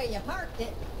forget where you parked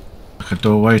it. Like a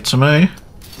doorway to me.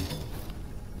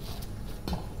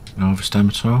 No harvest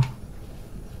at all.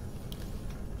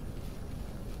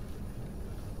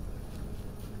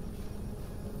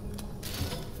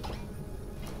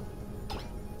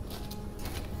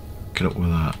 Get up with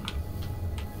that.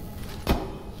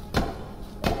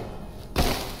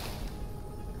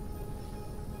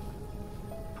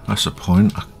 That's a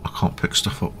point. I can't pick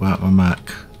stuff up without my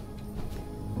mech.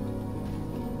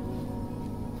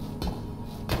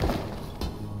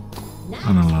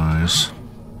 Analyze.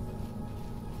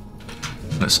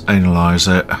 Let's analyze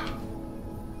it.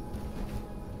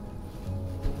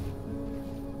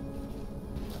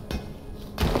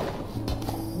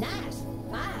 Nice.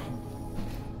 Fine.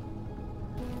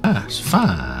 That's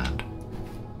fine.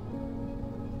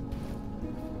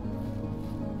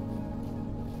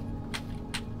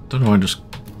 Don't know, I just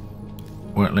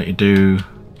won't let you do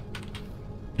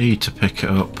E to pick it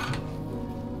up.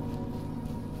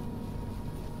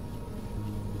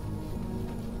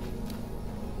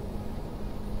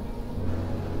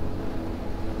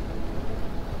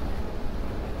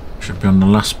 Should be on the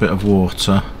last bit of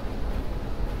water.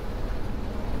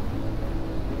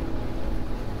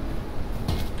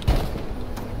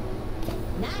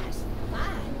 Nice.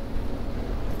 Fine.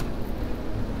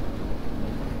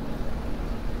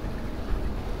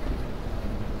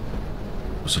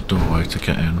 There's a doorway to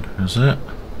get in, is it?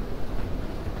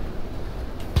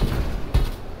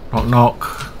 Knock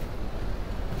knock.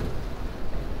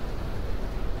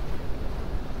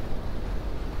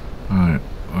 Right,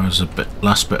 where's the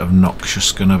last bit of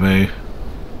noxious gonna be?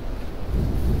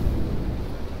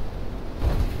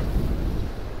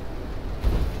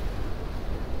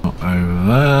 Not over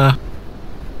there.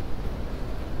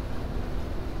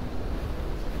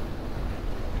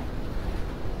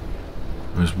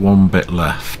 There's one bit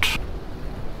left.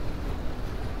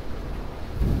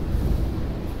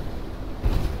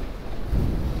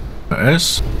 There it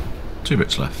is. 2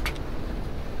 bits left.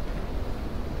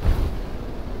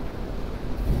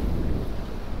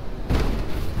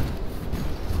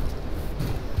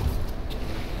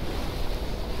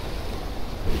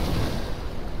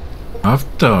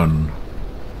 I've done.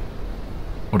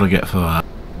 What do I get for that?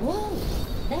 Whoa,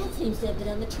 that seems to have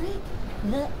done the trick.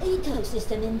 The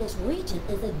ecosystem in this region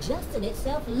is adjusting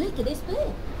itself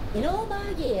lickety-split. In all my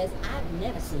years, I've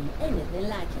never seen anything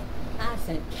like it. I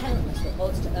sent countless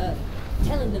reports to Earth,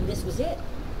 telling them this was it.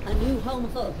 A new home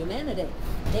for humanity.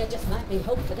 There just might be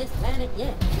hope for this planet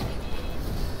yet.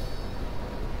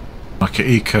 Like an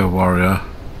eco warrior,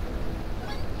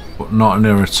 but not an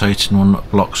irritating one that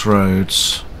blocks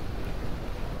roads.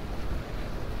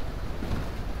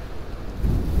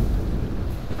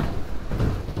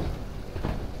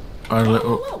 A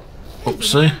little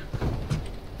oopsie.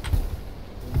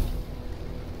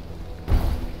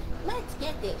 Let's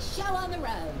get this show on the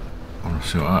road. I want to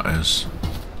see what that is.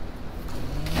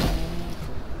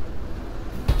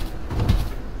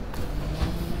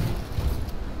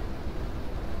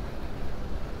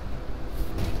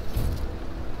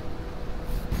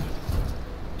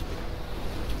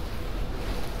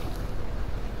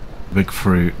 Big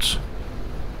fruit.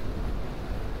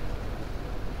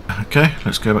 Okay,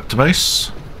 let's go back to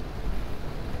base.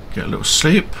 Get a little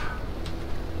sleep.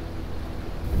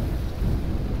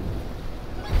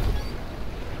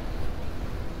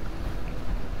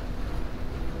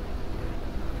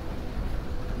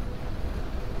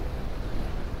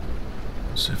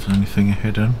 See if there's anything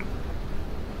hidden.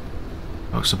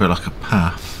 Looks a bit like a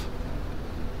path.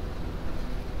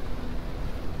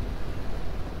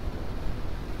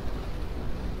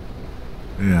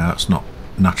 Yeah, that's not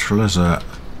natural, is it?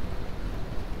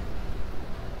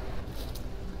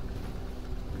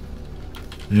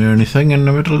 Is there anything in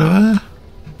the middle of there?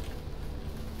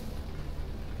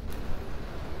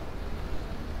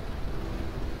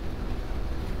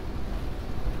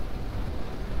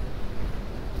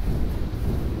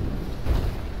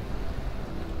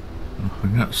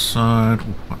 Nothing outside.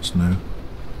 Oh, that's new.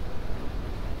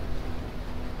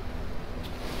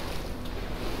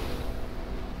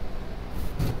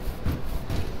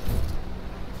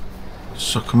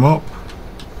 Suck them up.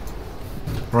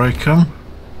 Break them.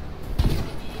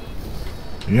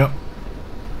 Yep.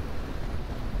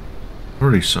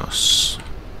 Resource.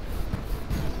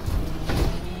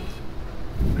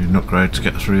 Need an upgrade to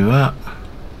get through that.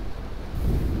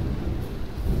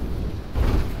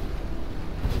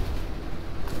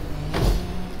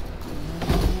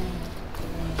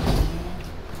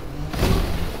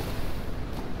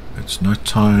 It's night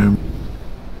time.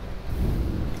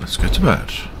 Let's go to bed.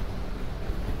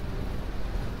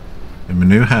 In my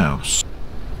new house.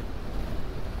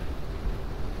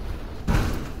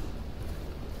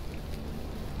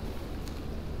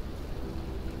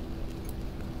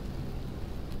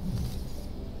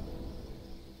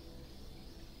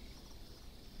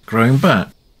 Growing back.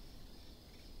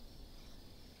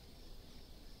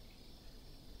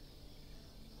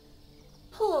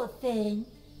 Poor thing.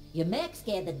 Your mech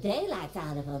scared the daylights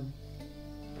out of him.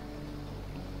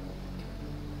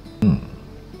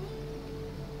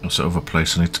 That's sort of a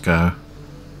place I need to go.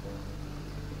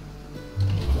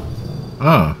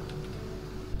 Oh.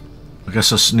 I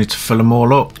guess I just need to fill them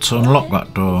all up to unlock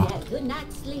that door. Yeah, good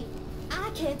night's sleep. I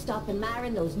can't stop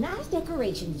admiring those nice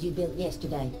decorations you built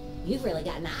yesterday. You've really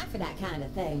got an eye for that kind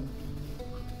of thing.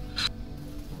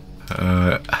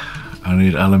 I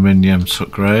need aluminium to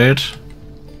upgrade.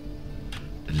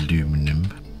 Aluminum.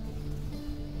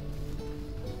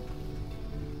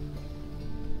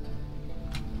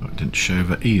 Oh, it didn't show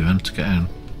that even to get in.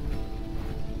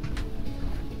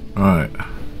 Right.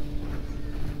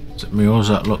 Is it me or is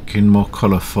that looking more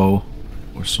colourful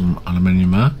with some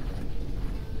aluminium there?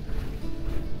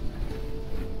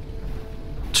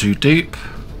 Too deep.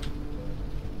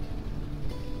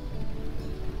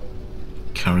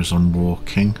 Carries on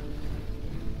walking.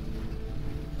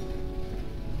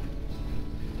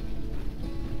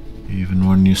 Even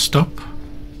when you stop.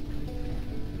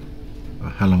 The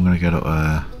hell I'm gonna get up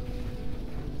there.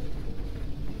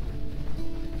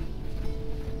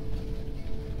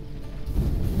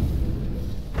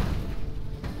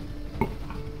 Oh.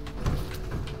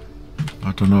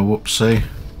 I don't know, whoopsie.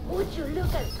 Would you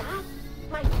look at that?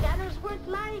 My scanners weren't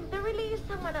lying. There really is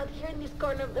someone out here in this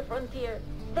corner of the frontier.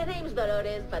 The name's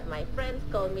Dolores, but my friends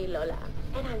call me Lola.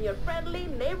 And I'm your friendly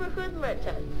neighborhood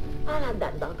merchant. I'll add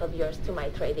that dock of yours to my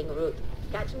trading route.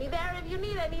 Catch me there if you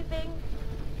need anything.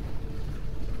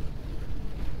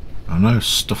 I know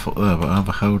stuff up there, but I have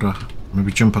a holder.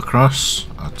 Maybe jump across?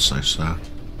 I'd say so.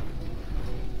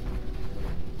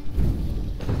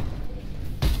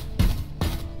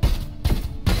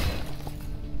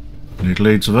 Need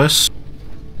leads of this.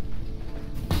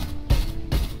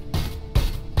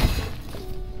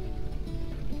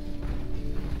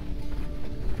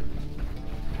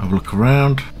 Have a look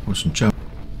around with some jump.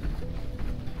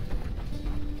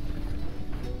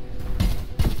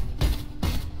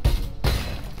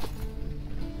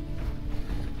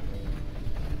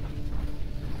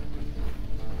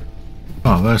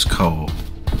 Oh, there's coal.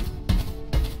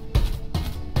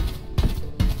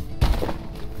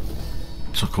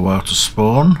 Took a while to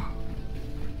spawn.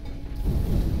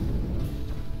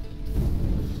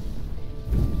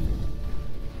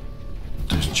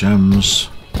 There's gems.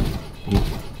 Ooh.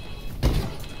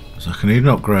 So I can even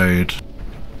upgrade.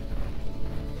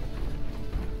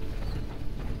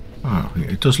 Oh,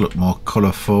 it does look more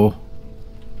colourful.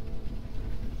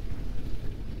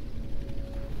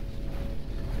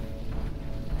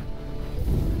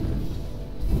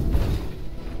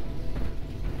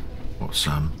 What's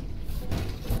oh,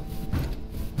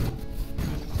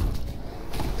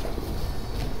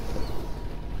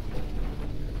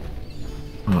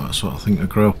 that's what I think I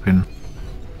grew up in.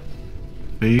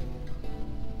 Feed.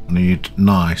 I need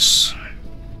nice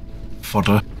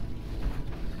fodder.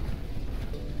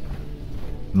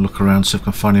 Look around, see if I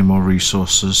can find any more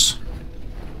resources.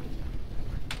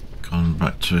 Gone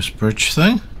back to this bridge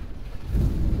thing.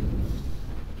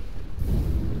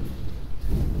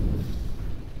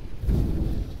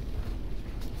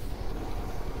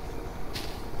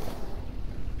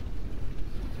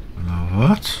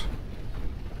 What?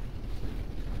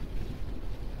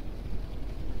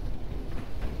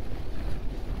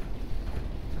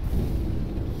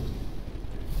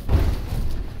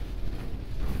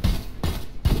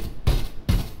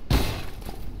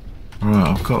 Right,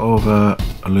 I've got all the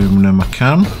aluminum I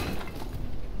can.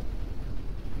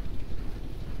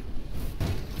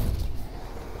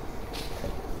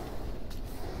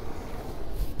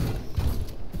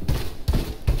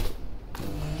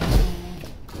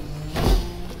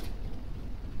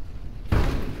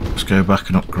 Let's go back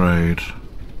and upgrade.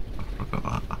 I forgot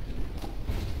that.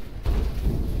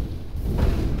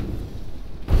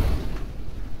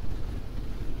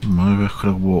 My vehicle.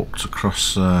 could have walked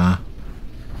across. Can't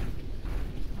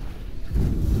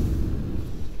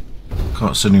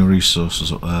see any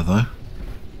resources up there though.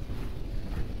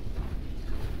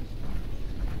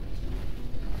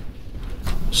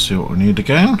 See what we need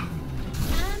again. Time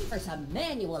for some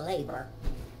manual labor.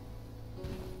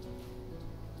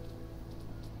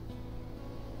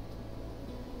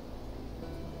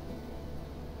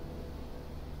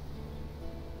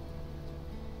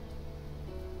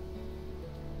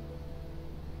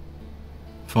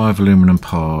 Five aluminum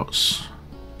parts.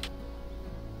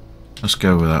 Let's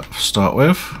go with that to start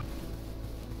with.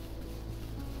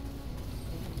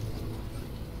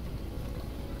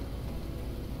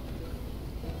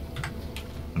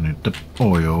 I need the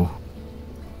oil.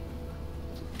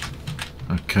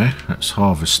 Okay, let's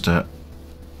harvest it.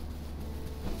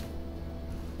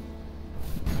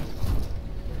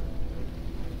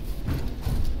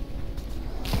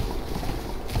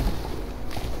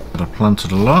 I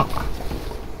planted a lot.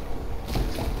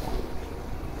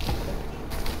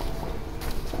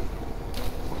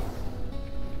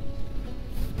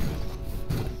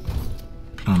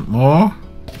 Plant more.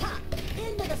 Ha!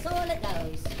 Into the soil it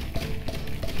goes.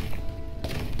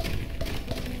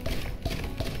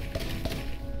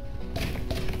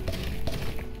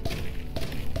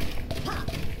 Ha!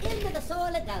 Into the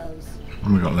soil it goes.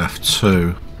 And we got left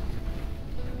two.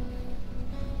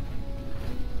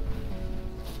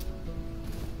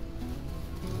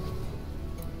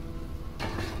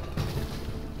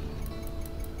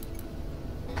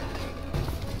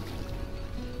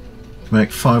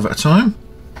 Make 5 at a time.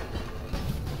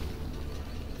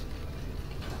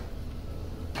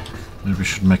 Maybe we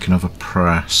should make another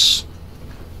press.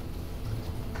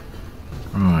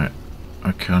 Right.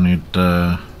 Okay, I need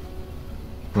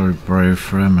very brave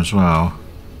for him as well.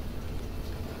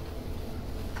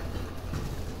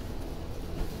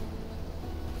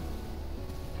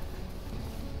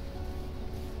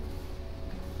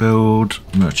 Build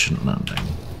merchant landing.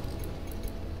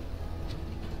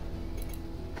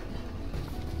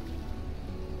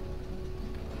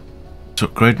 To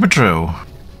upgrade my drill.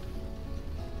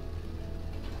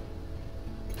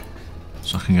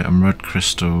 So I can get them red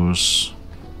crystals.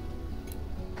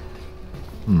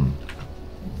 May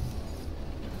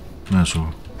as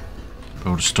well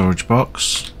build a storage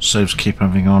box. Saves keep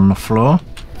everything on the floor.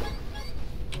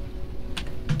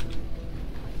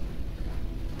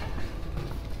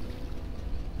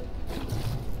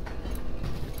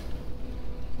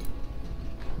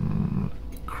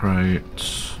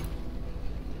 Crate.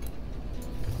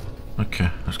 Okay,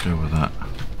 let's go with that.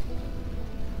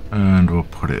 And we'll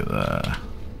put it there.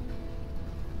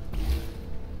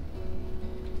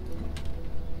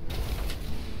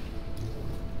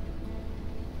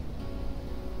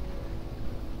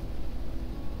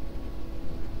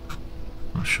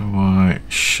 Not sure why it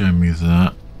showed me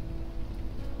that.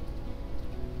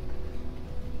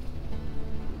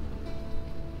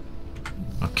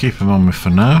 I'll keep him on me for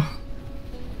now.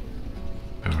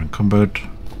 Over encumbered.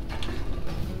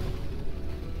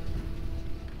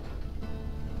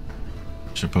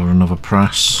 Should build another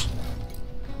press.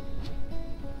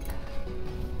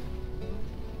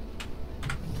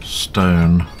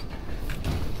 Stone.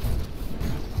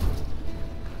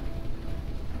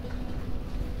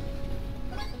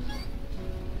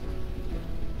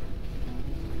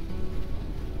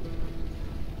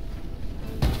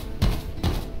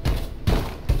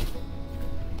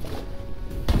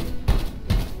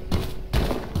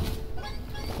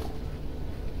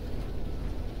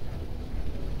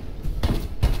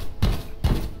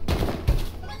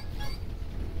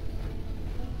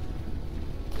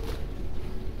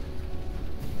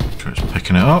 It's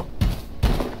picking it up.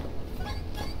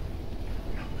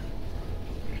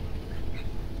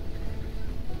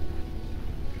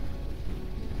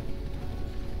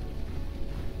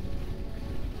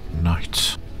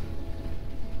 Night.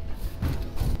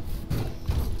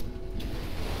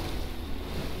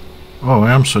 Oh,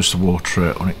 I am supposed to water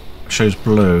it when it shows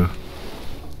blue,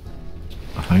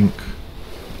 I think.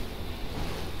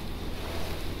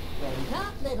 Wake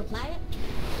up, little planet.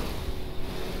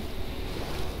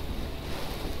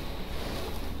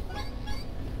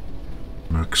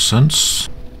 Makes sense.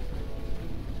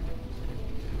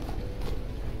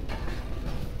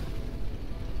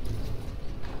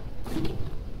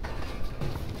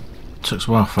 Takes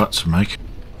a while for that to make.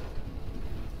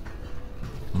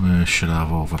 We should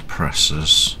have all the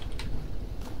presses.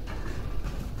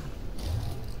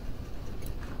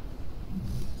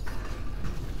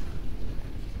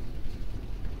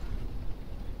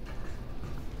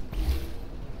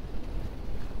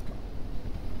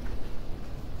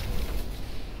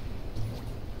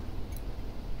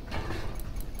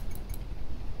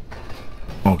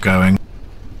 going.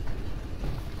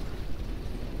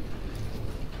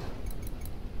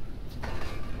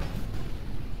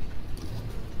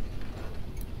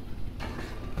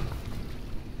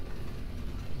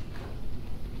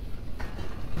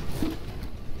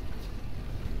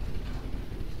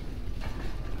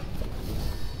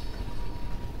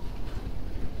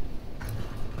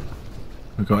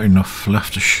 We've got enough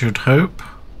left, I should hope.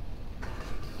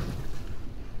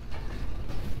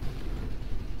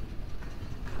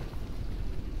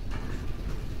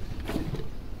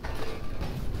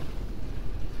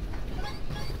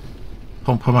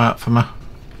 Pump them out for me.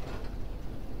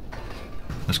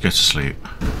 Let's go to sleep.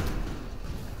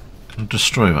 Can I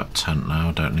destroy that tent now?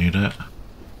 I don't need it.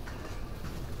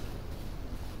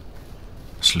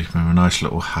 Sleep in a nice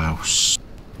little house.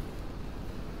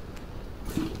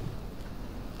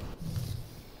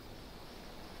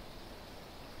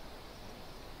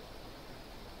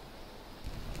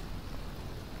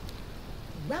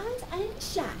 Rise and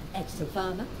shine, extra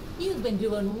farmer. You've been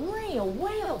doing real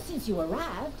well since you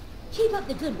arrived. Keep up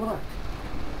the good work.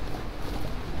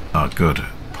 Oh, good.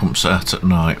 Pumps out at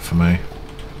night for me.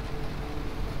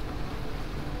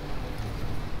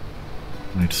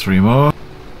 Need 3 more.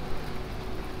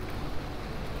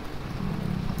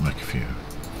 Make a few.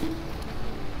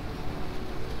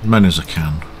 As many as I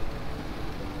can.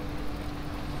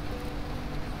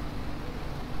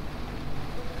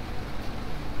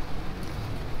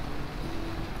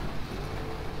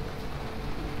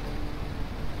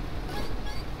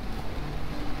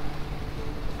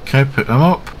 Okay, pick them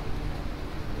up.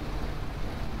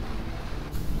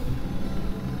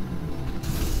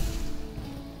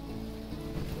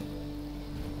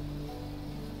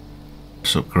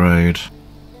 Let's upgrade.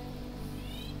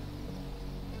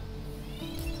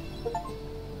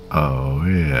 Oh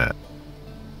yeah.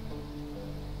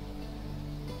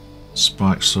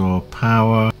 Spike saw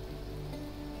power.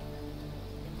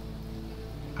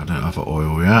 I don't have the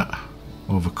oil yet.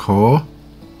 Or the core.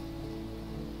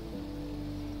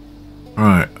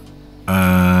 Right,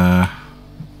 I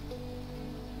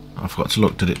forgot to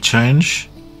look, did it change?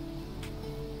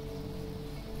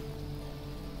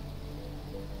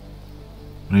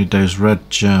 I need those red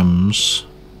gems.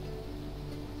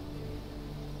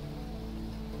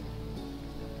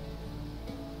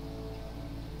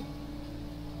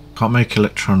 Can't make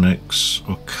electronics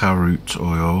or carrot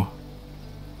oil.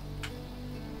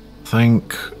 I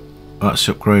think that's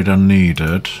the upgrade I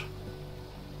needed.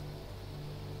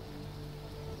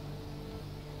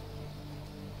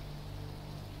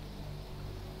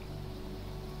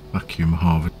 Vacuum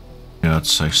harvest. Yeah, I'd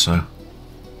say so.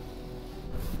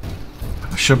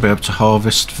 I should be able to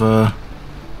harvest the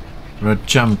red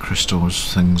gem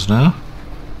crystals things now.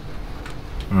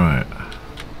 Right.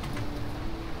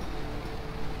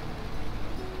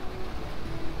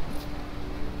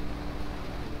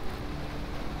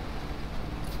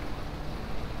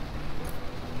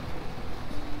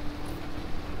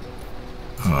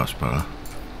 Oh, that's better.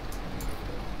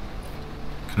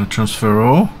 Can I transfer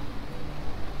all?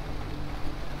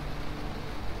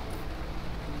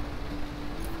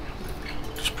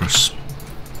 Press.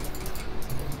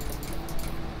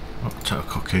 Oh, take a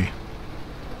cookie.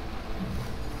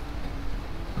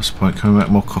 That's the point, can we make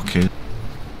more cookies?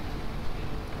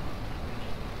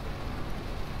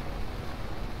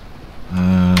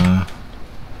 I'll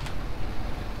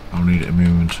need it in my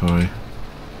inventory.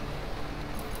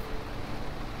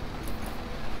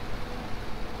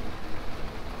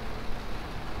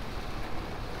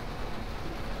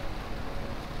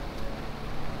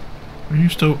 Are you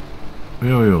still...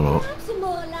 Perhaps a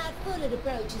more light-footed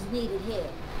approach is needed here.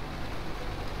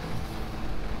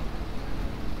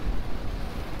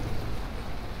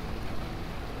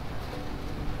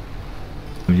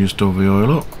 We used all the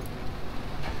oil up.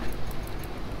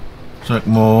 Take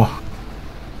more.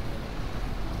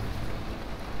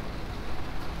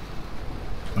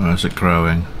 Oh, is it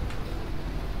growing?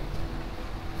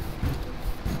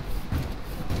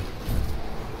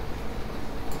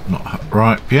 Not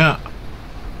ripe yet.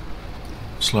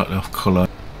 Slightly off colour.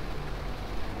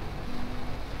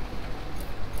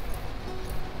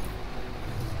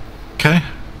 Okay.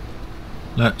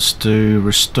 Let's do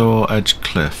restore edge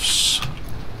cliffs.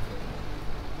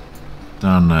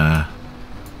 Down there.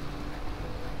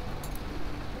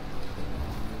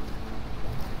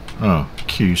 Oh,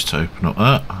 Q's to open up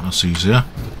that. That's easier.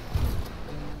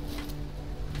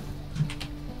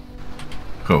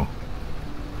 Cool.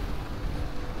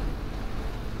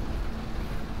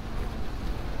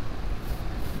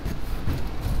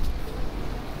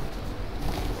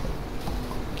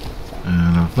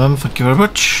 And thank you very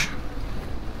much.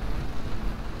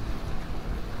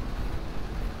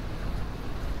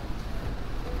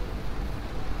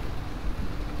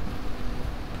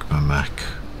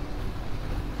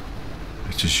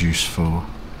 object is useful.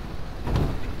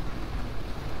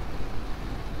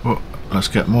 Oh, let's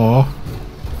get more.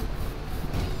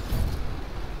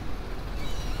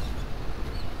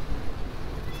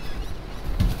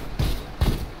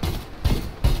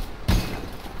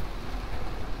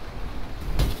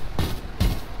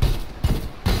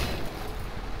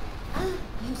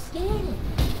 You scared me.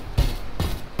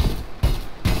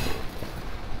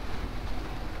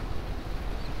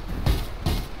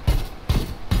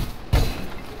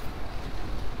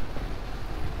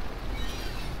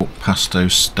 Walk past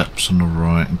those steps on the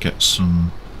right and get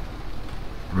some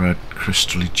red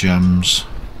crystally gems.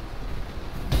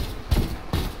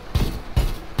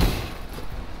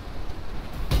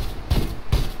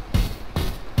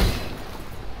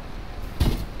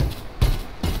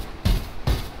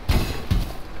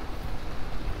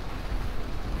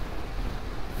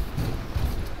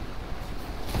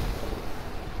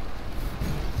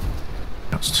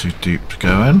 That's too deep to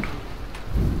go in.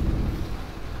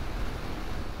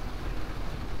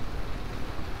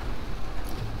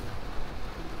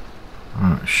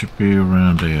 Right, it should be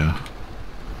around here.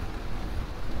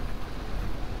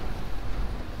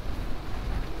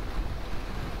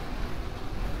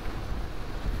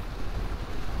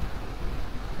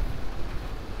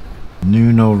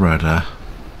 Noon or redder.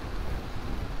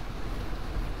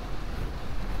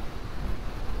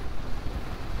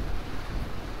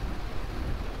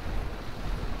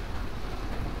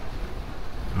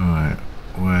 Right,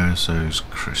 where's those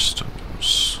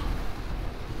crystals?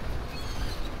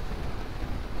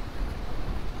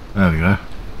 There we go.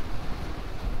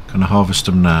 Can I harvest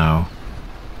them now?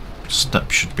 Step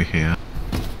should be here.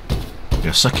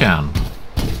 Yes, I can.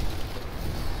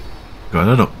 Got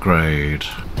an upgrade.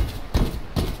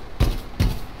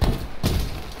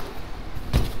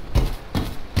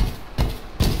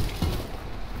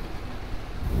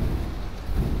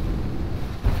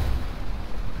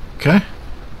 Okay.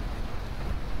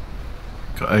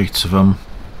 Got 8 of them.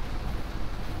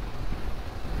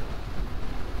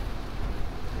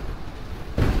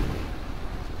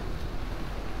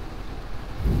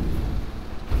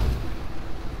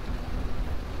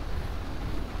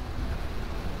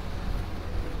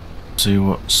 See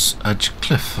what's Edge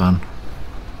Cliff then.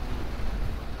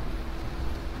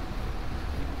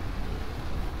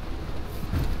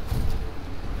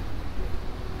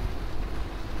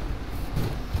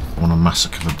 I want to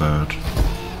massacre the bird.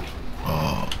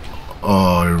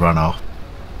 Oh, he ran off.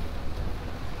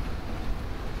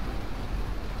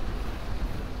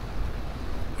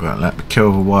 Right, let me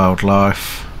kill the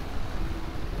wildlife.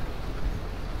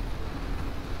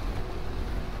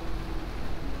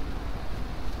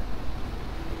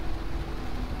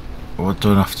 What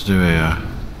do I have to do here?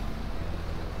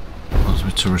 Wants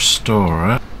me to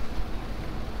restore it.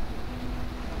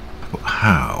 But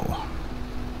how?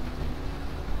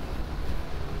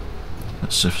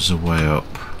 Let's see if there's a way up.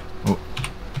 Oh,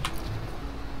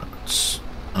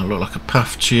 that look like a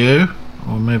path to you,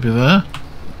 or maybe there.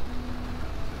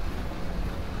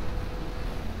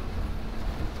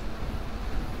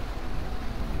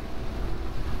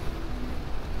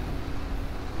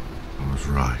 I was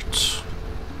right.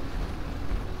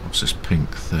 What's this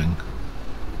pink thing?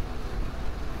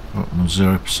 Oh,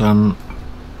 0%.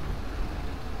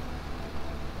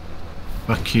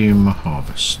 Vacuum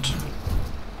harvest.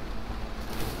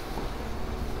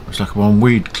 Looks like one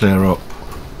weed clear up.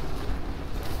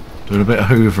 Doing a bit of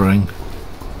hoovering.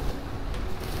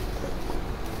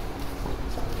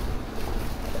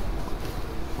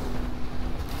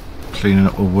 Cleaning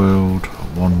up the world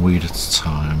one weed at a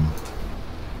time.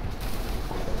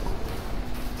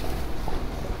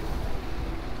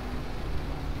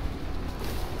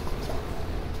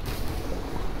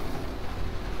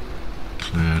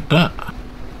 Cleared that.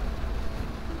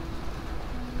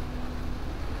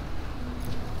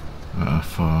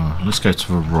 Let's go to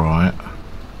the right.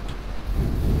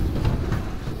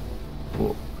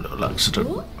 Oh, little accident.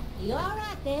 Ooh, you all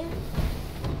right there?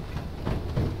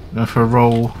 Go for a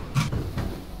roll.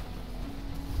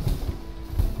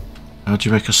 How do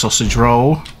you make a sausage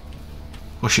roll?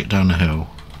 Push it down the hill.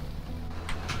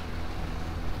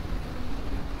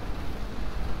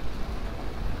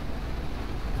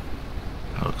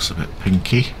 That looks a bit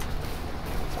pinky.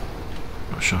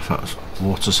 Not sure if that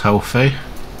water's healthy.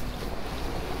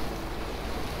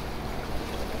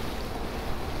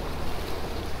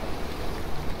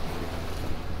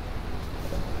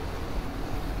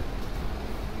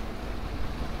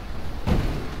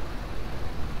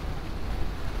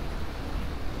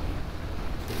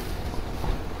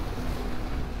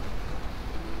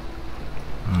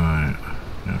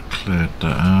 Cleared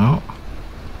that out.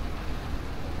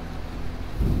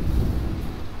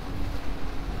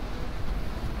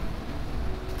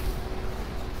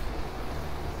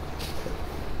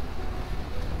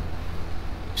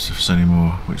 See if there's any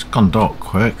more. Well, it's gone dark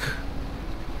quick.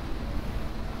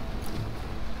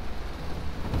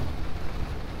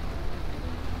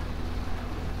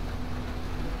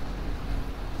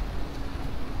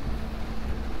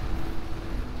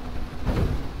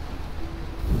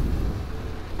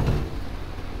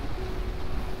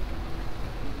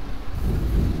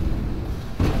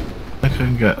 I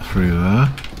can get through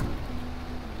there.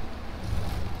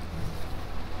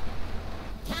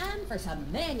 Time for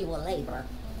some manual labor.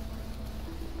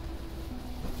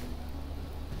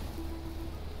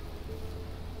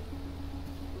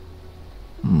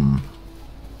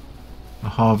 A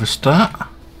harvester.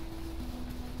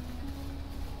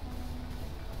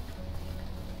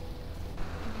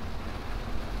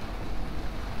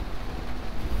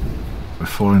 We're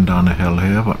falling down a hill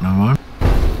here, but no mind.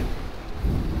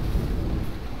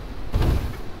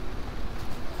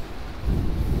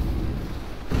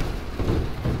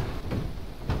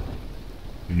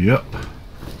 Yep.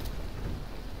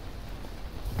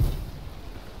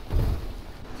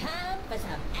 Time for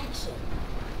some action.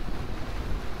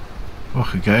 Oh, I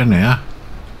could get in here.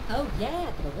 Oh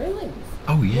yeah, the ruins.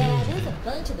 Oh yeah. Yeah, there's a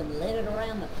bunch of them littered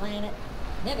around the planet.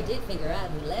 Never did figure out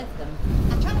who left them.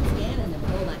 I tried scanning them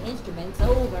with all my instruments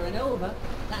over and over.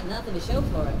 Got nothing to show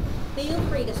for it. Feel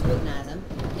free to scrutinize them.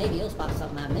 Maybe you'll spot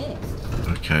something I missed.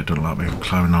 Okay, don't like me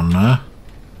climbing on there.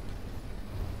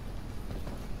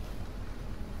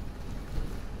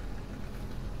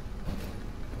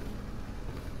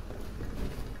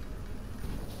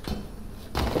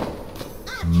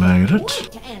 Made it.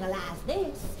 Wait to analyze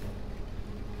this.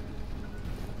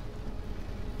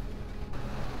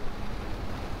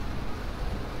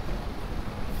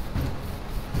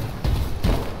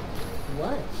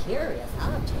 What a curious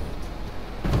object.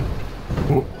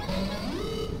 Oh.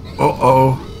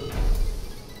 Uh-oh.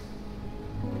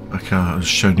 Okay, I was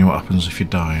showing you what happens if you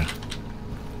die.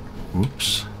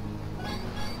 Whoops.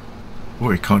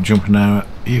 Oh, you can't jump in there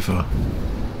either.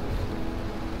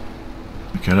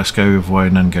 Okay, let's go the other way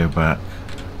and then go back.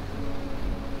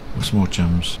 What's more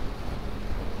gems?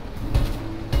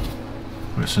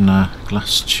 What's in a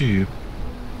glass tube?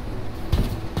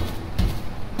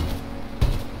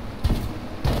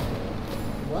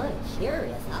 What a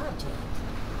curious object.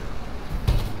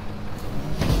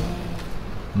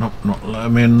 Nope, not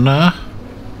letting me in there.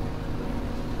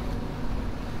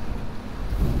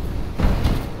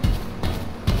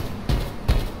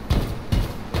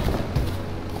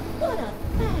 What a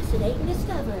fascinating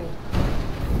discovery.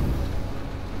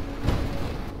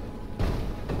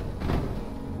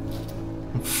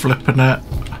 I'm flipping it.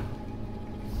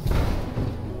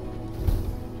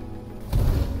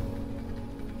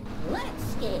 Let's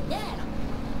skedaddle.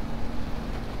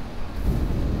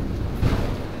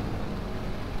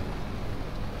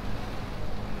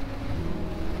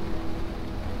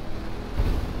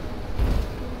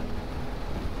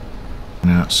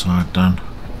 Outside done.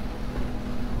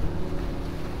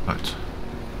 Right.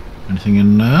 Anything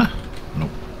in there? Nope.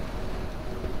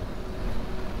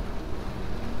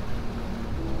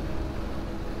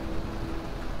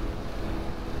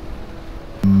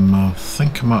 I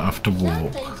think I might have to Some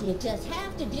walk. things you just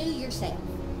have to do yourself.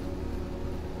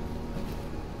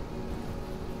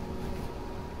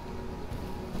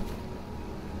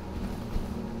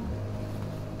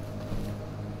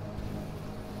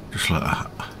 Just like that.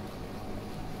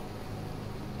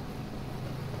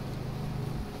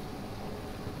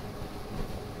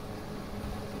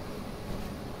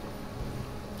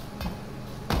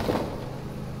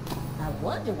 I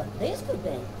wonder what this could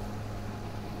be.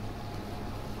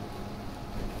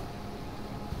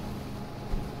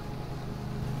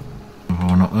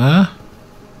 One up there.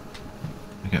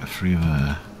 I get through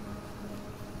there.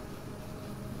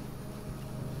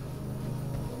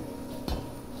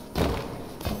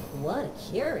 What a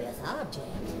curious object.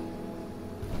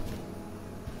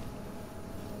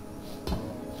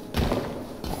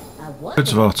 I wonder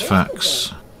Loads of what this could artifacts.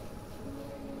 be.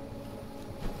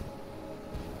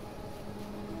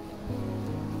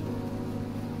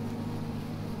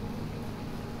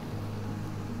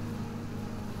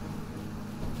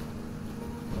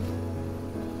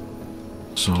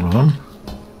 That's all of them.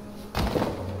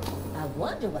 I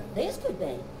wonder what this could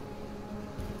be.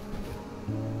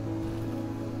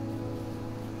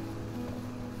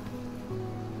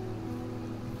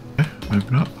 Okay,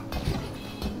 open up.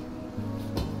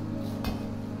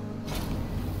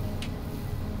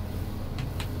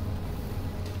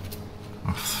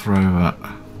 I'll throw that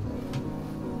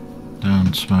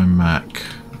down to my mech.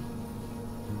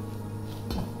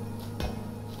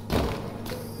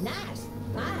 Nice.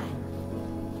 Fine.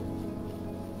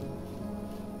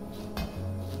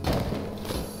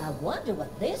 I wonder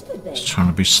what this could be. Just trying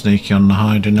to be sneaky on the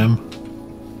hiding him.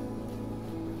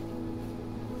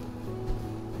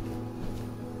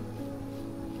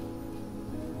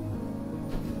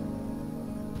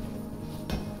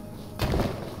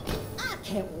 I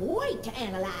can't wait to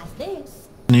analyze this.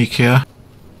 Sneakier.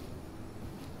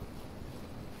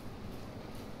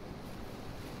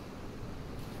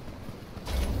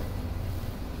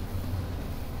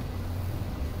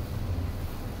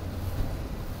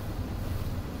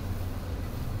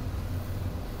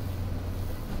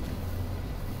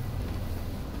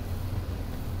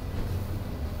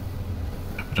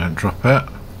 Don't drop it.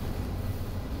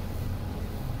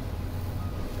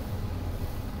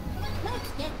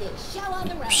 Let's get this show on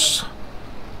the road. Oops.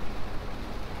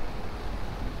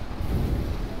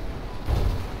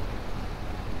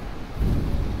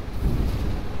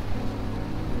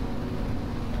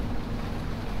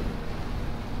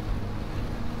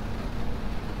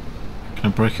 Can I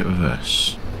break it with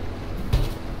this?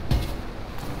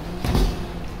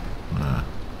 No.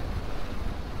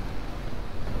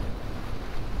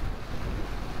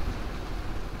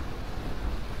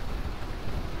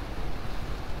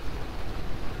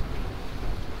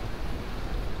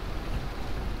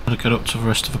 Gotta get up to the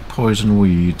rest of the poison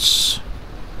weeds.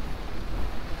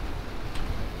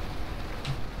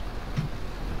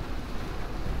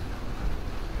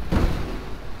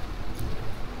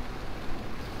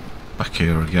 Back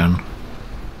here again.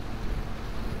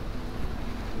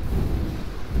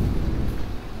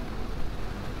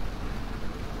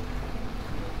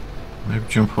 Maybe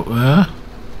jump up there.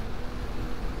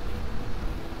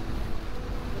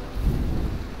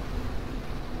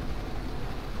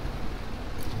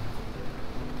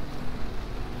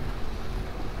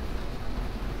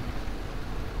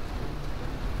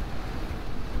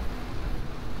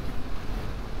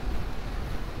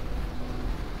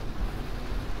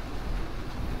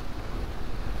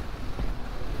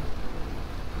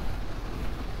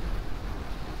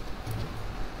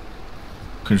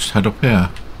 Can just head up here.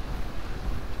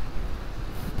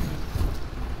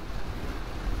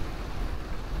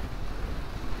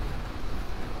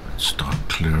 Let's start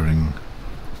clearing.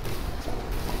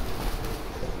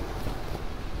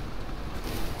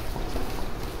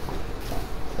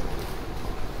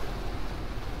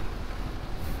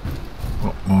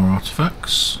 What more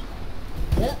artifacts?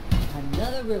 Yep,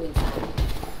 another ruin site.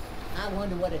 I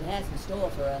wonder what it has in store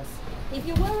for us. If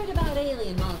you're worried about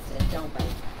alien monsters, don't be.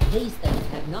 These things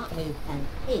have not moved an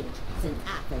inch since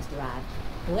I first arrived.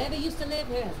 Whoever used to live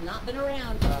here has not been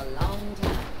around for a long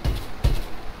time.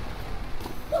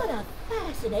 What a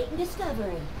fascinating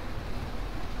discovery.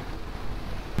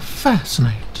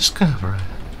 Fascinating discovery.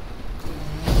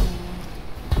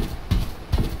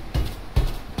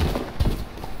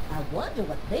 I wonder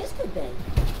what this could be.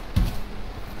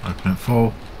 Open it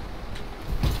full.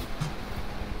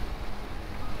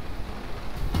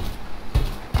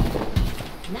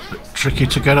 Nice. Tricky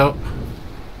to get up.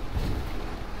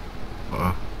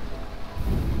 Uh-oh.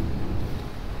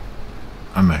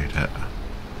 I made it.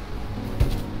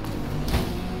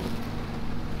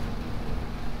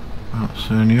 Not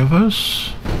see any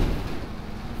others.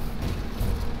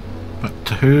 Back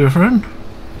to hoovering.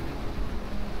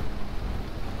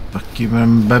 Vacuum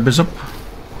them babies up.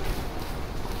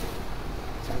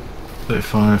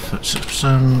 35,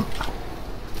 36%.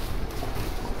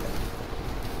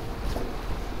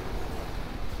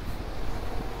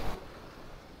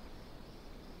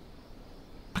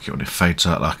 Look at when it fades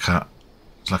out like that.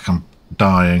 It's like I'm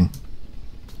dying.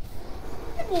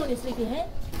 Good morning, sleepyhead.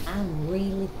 I'm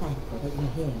really thankful that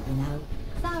you're here, you know.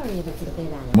 Sorry if it's a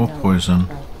bit out of More nowhere, poison.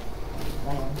 but,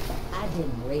 well, I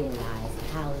didn't realize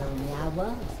how lonely I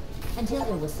was until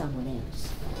there was someone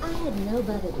else. I had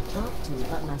nobody to talk to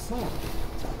but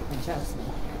myself. And trust me,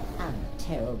 I'm a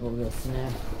terrible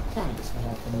listener. Thanks for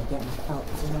helping me get my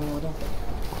thoughts in order.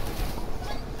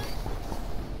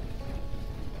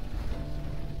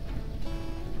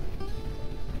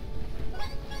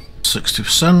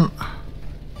 %.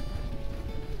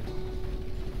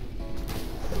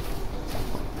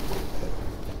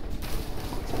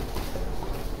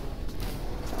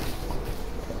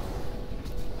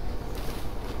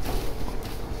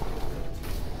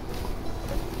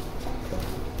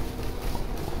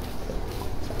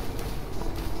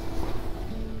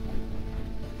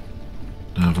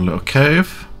 Have a little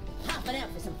cave. Hopping out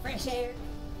for some fresh air.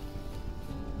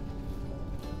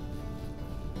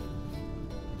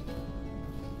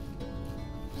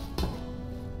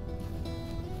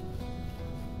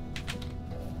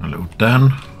 A little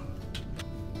den.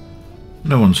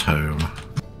 No one's home.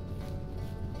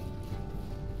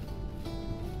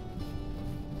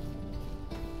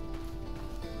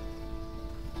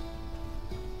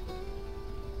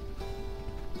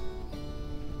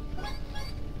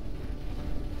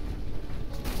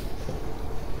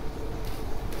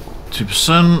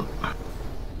 40%.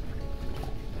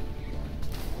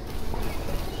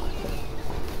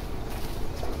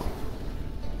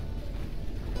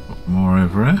 More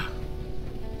over here.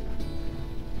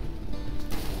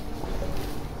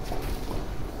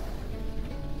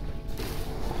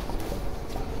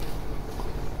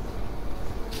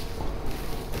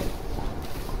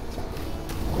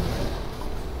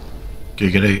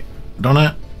 Giggity. Done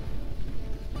it.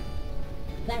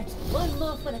 That's one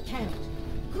more for the count.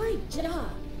 Great job.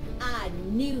 I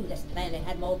knew this planet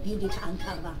had more beauty to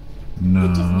uncover.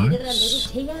 It just needed a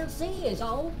Nice. little TLC is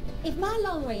all. If my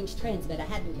long-range transmitter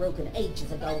hadn't broken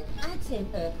ages ago, I'd send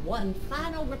Earth one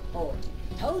final report.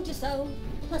 Told you so.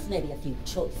 Plus maybe a few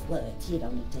choice words you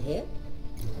don't need to hear.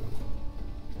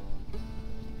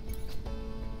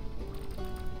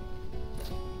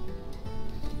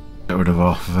 Get rid of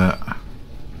half of it.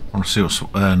 I want to see what's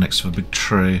next to the big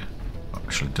tree.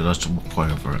 Actually, did I just walk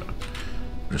over it?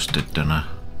 Just did, didn't I?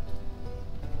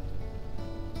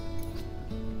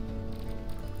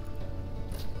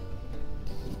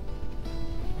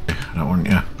 I don't want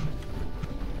you.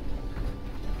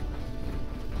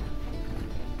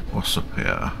 What's up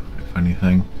here, if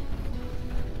anything?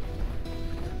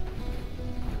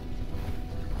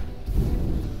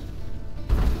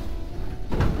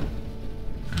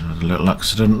 There's a little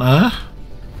accident there.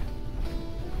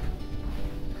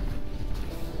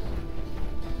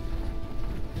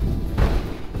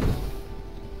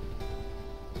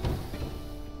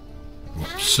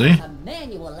 See? A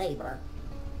manual labor.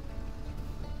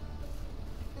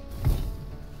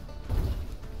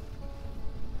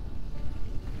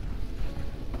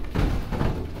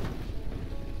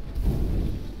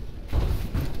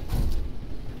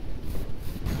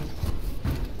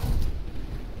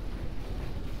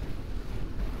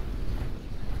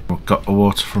 We've got the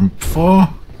water from before.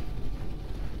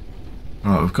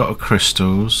 Right, we've got the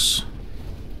crystals.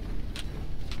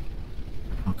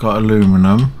 I've got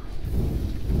aluminum.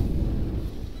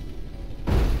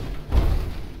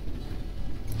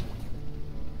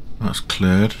 That's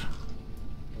cleared.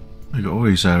 We've got all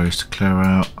these areas to clear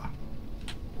out.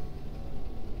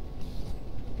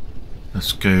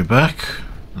 Let's go back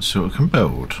and see what we can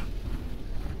build.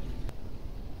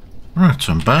 Right,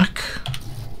 I'm back.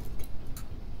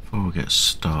 Before we get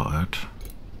started,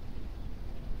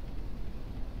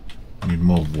 I need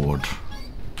more wood.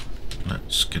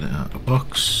 Let's get it out of the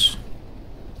box.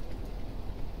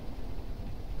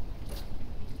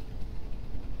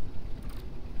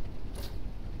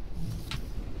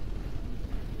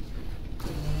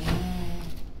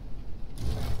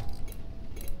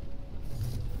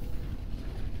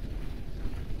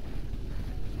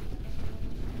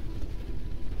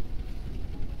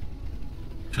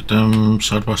 Put them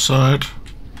side by side.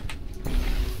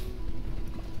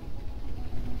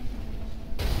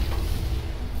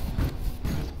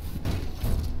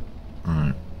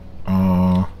 Right.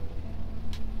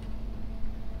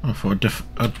 For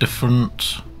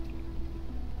different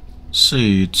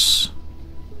seeds.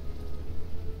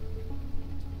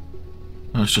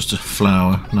 Oh, it's just a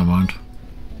flower. Never mind.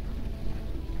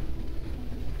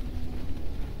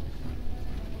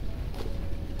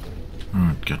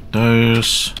 Alright, get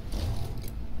those.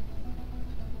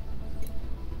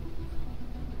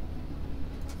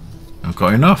 I've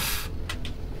got enough.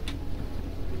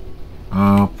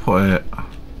 I'll put it.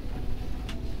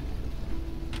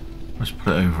 Let's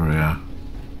put it over here.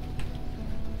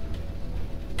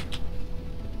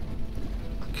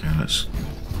 Okay, let's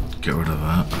get rid of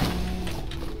that.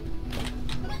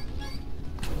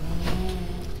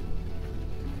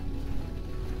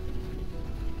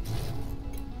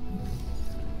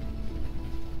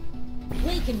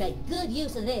 We can make good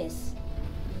use of this.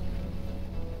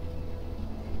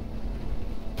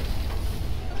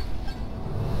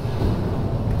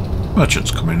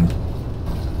 Merchants come in.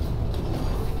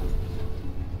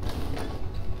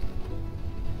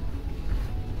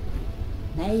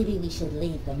 Maybe we should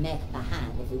leave the mech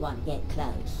behind if we want to get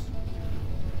close.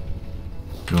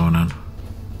 Go on then.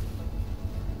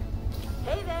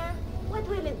 Hey there, what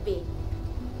will it be?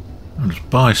 I'll just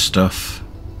buy stuff.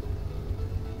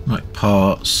 Like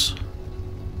parts.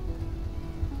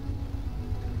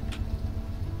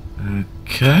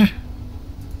 Okay.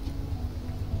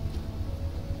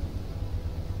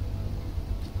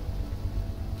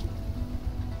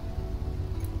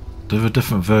 There are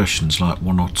different versions, like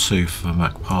 1 or 2 for the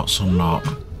Mac parts or not.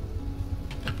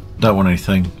 Don't want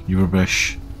anything, you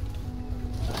rubbish.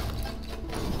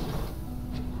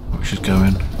 Oh, she's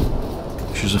going.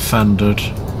 She's offended.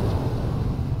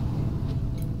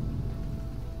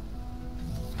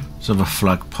 Let's have a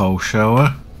flagpole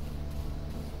shower.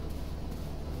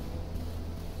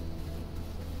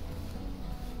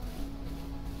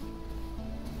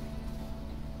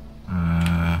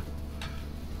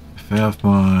 If I have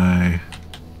my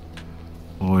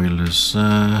boilers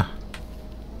there.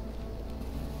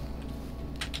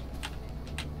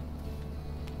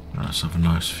 Let's have a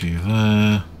nice view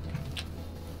there.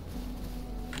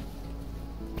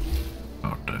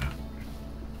 Oh dear.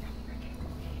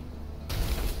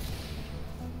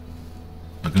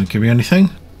 Not going to give me anything?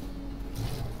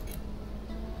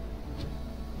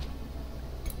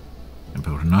 And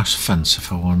build a nice fence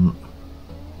if I want.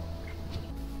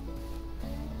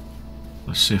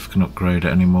 Let's see if I can upgrade it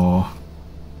anymore.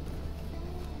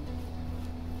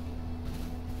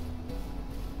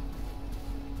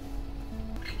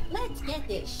 Let's get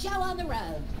this show on the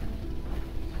road.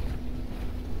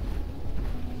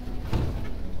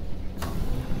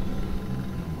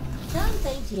 Some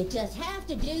things you just have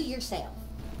to do yourself.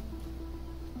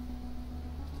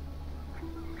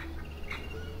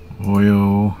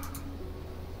 Oil.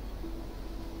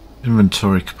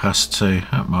 Inventory capacity,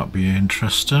 that might be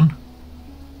interesting.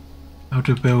 How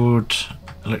to build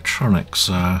electronics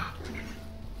Let's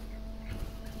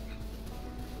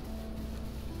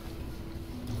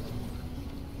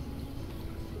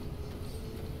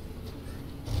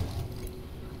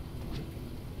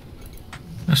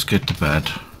get to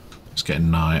bed. It's getting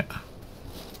night.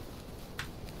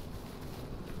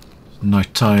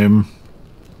 Night time.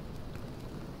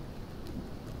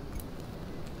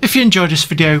 If you enjoyed this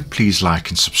video, please like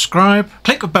and subscribe.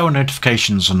 Click the bell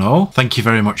notifications and all. Thank you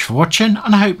very much for watching,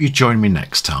 and I hope you join me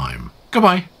next time.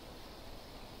 Goodbye.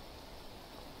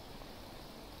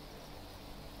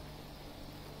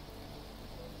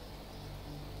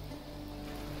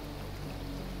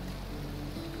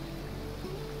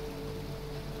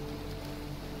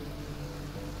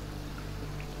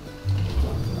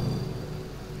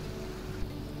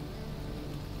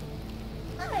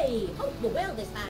 Hey, hope you're well this time.